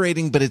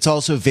liberating, but it's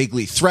also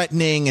vaguely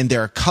threatening, and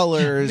there are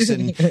colors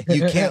and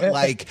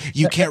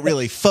you can't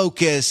really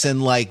focus,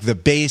 and like the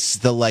bass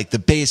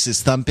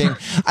is thumping.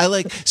 I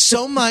like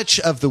so much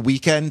of The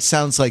Weeknd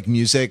sounds like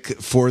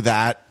music for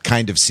that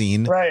kind of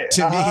scene, right?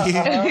 To me,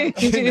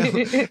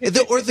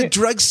 or the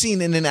drug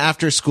scene in an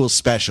after-school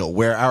special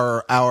where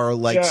our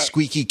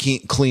squeaky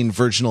clean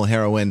virginal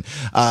heroine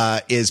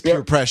is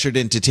peer pressured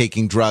into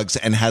taking drugs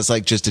and has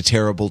like just a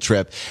terrible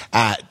trip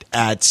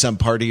at some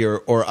party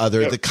or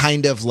other. The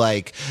kind of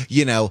like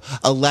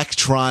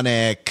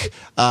electronic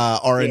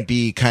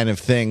R&B kind of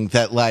thing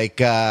that like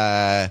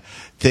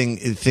thing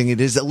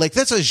it is, like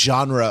that's a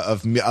genre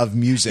of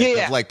music,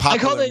 of like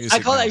popular music. I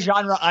call that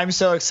genre I'm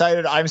so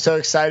excited, I'm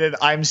so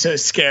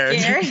scared.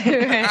 Hey,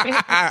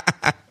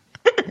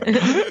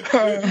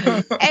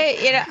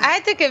 I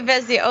have to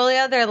confess, the only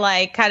other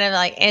like kind of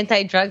like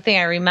anti-drug thing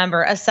I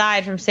remember,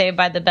 aside from Saved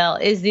by the Bell,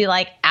 is the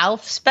like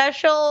Alf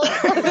special.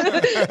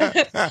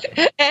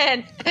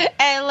 and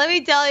let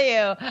me tell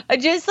you,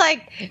 just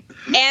like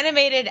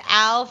animated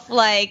Alf,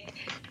 like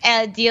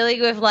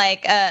dealing with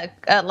like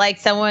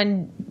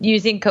someone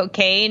using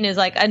cocaine is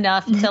like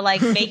enough to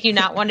like make you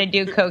not want to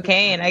do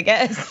cocaine, I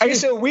guess.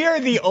 So we are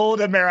the old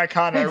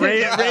Americana,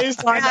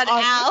 raised on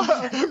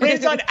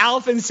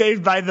Alf and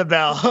Saved by the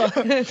Bell,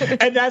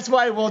 and that's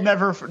why we'll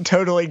never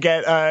totally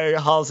get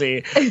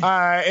Halsey. We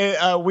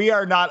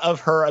are not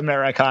of her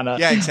Americana.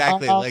 Yeah,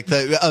 exactly. Like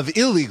of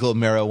illegal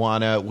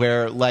marijuana,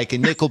 where like a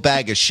nickel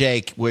bag of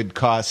shake would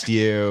cost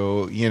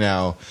you,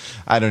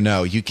 I don't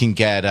know. You can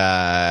get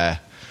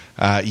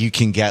you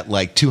can get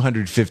like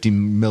 250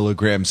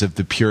 milligrams of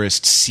the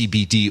purest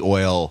CBD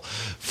oil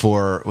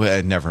for.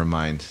 Never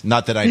mind.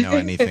 Not that I know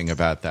anything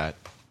about that.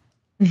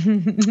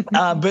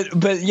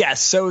 But yes,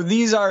 so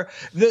these are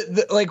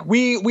like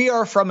we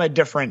are from a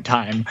different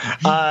time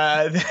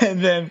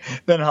than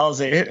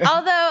Halsey.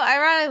 Although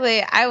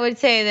ironically, I would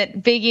say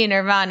that Biggie and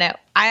Nirvana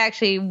I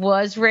actually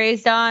was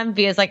raised on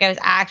because like I was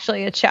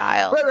actually a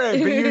child.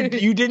 Right,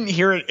 but you didn't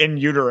hear it in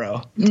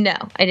utero. No,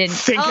 I didn't.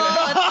 Think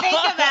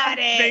about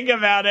it. Think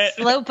about it.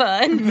 Slow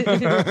pun.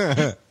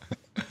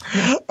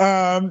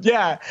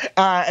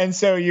 And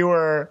so you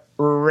were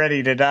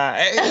ready to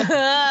die.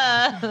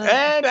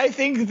 And I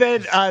think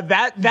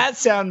that that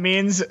sound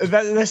means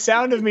that the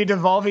sound of me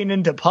devolving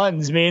into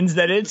puns means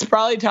that it's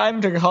probably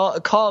time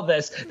to call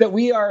this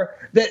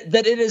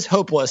that it is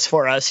hopeless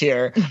for us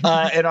here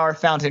in our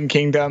Fountain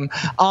Kingdom.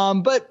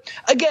 But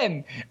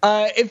again,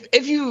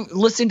 if you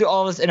listen to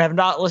all this and have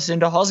not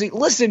listened to Halsey,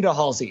 listen to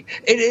Halsey.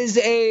 It is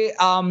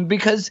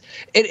because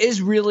it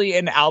is really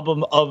an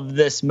album of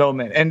this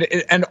moment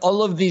and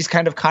all of these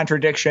kind of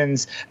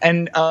contradictions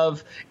and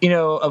of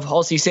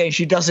Halsey saying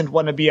she doesn't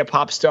want to be a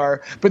pop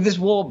star, but this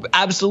will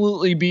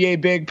absolutely be a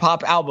big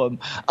pop album.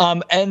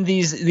 And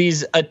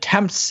these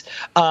attempts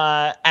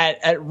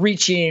at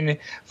reaching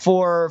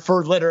for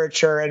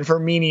literature and for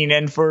meaning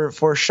and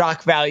for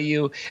shock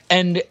value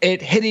and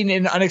it hitting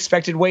in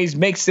unexpected ways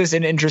makes this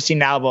an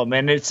interesting album.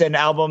 And it's an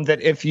album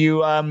that if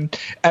you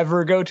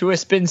ever go to a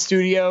spin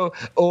studio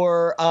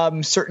or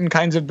certain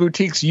kinds of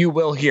boutiques, you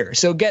will hear.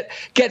 So get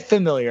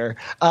familiar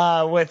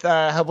with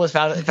Helpless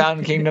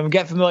Fountain Kingdom.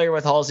 Get familiar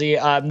with Halsey.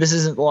 This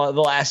isn't the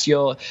last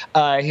you'll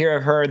hear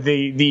of her.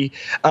 The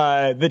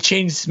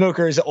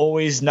Chainsmokers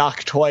always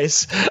knock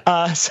twice,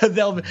 so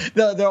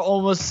there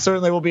almost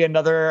certainly will be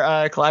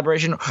another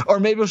collaboration,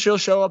 or maybe she'll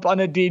show up on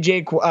a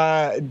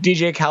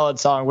DJ Khaled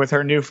song with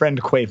her new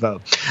friend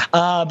Quavo.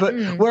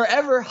 But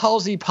wherever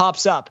Halsey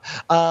pops up,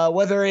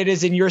 whether it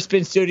is in your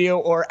spin studio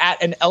or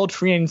at an L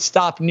train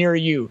stop near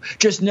you,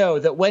 just know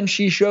that when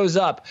she shows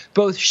up,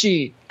 both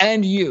she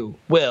and you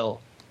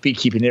will be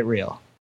keeping it real.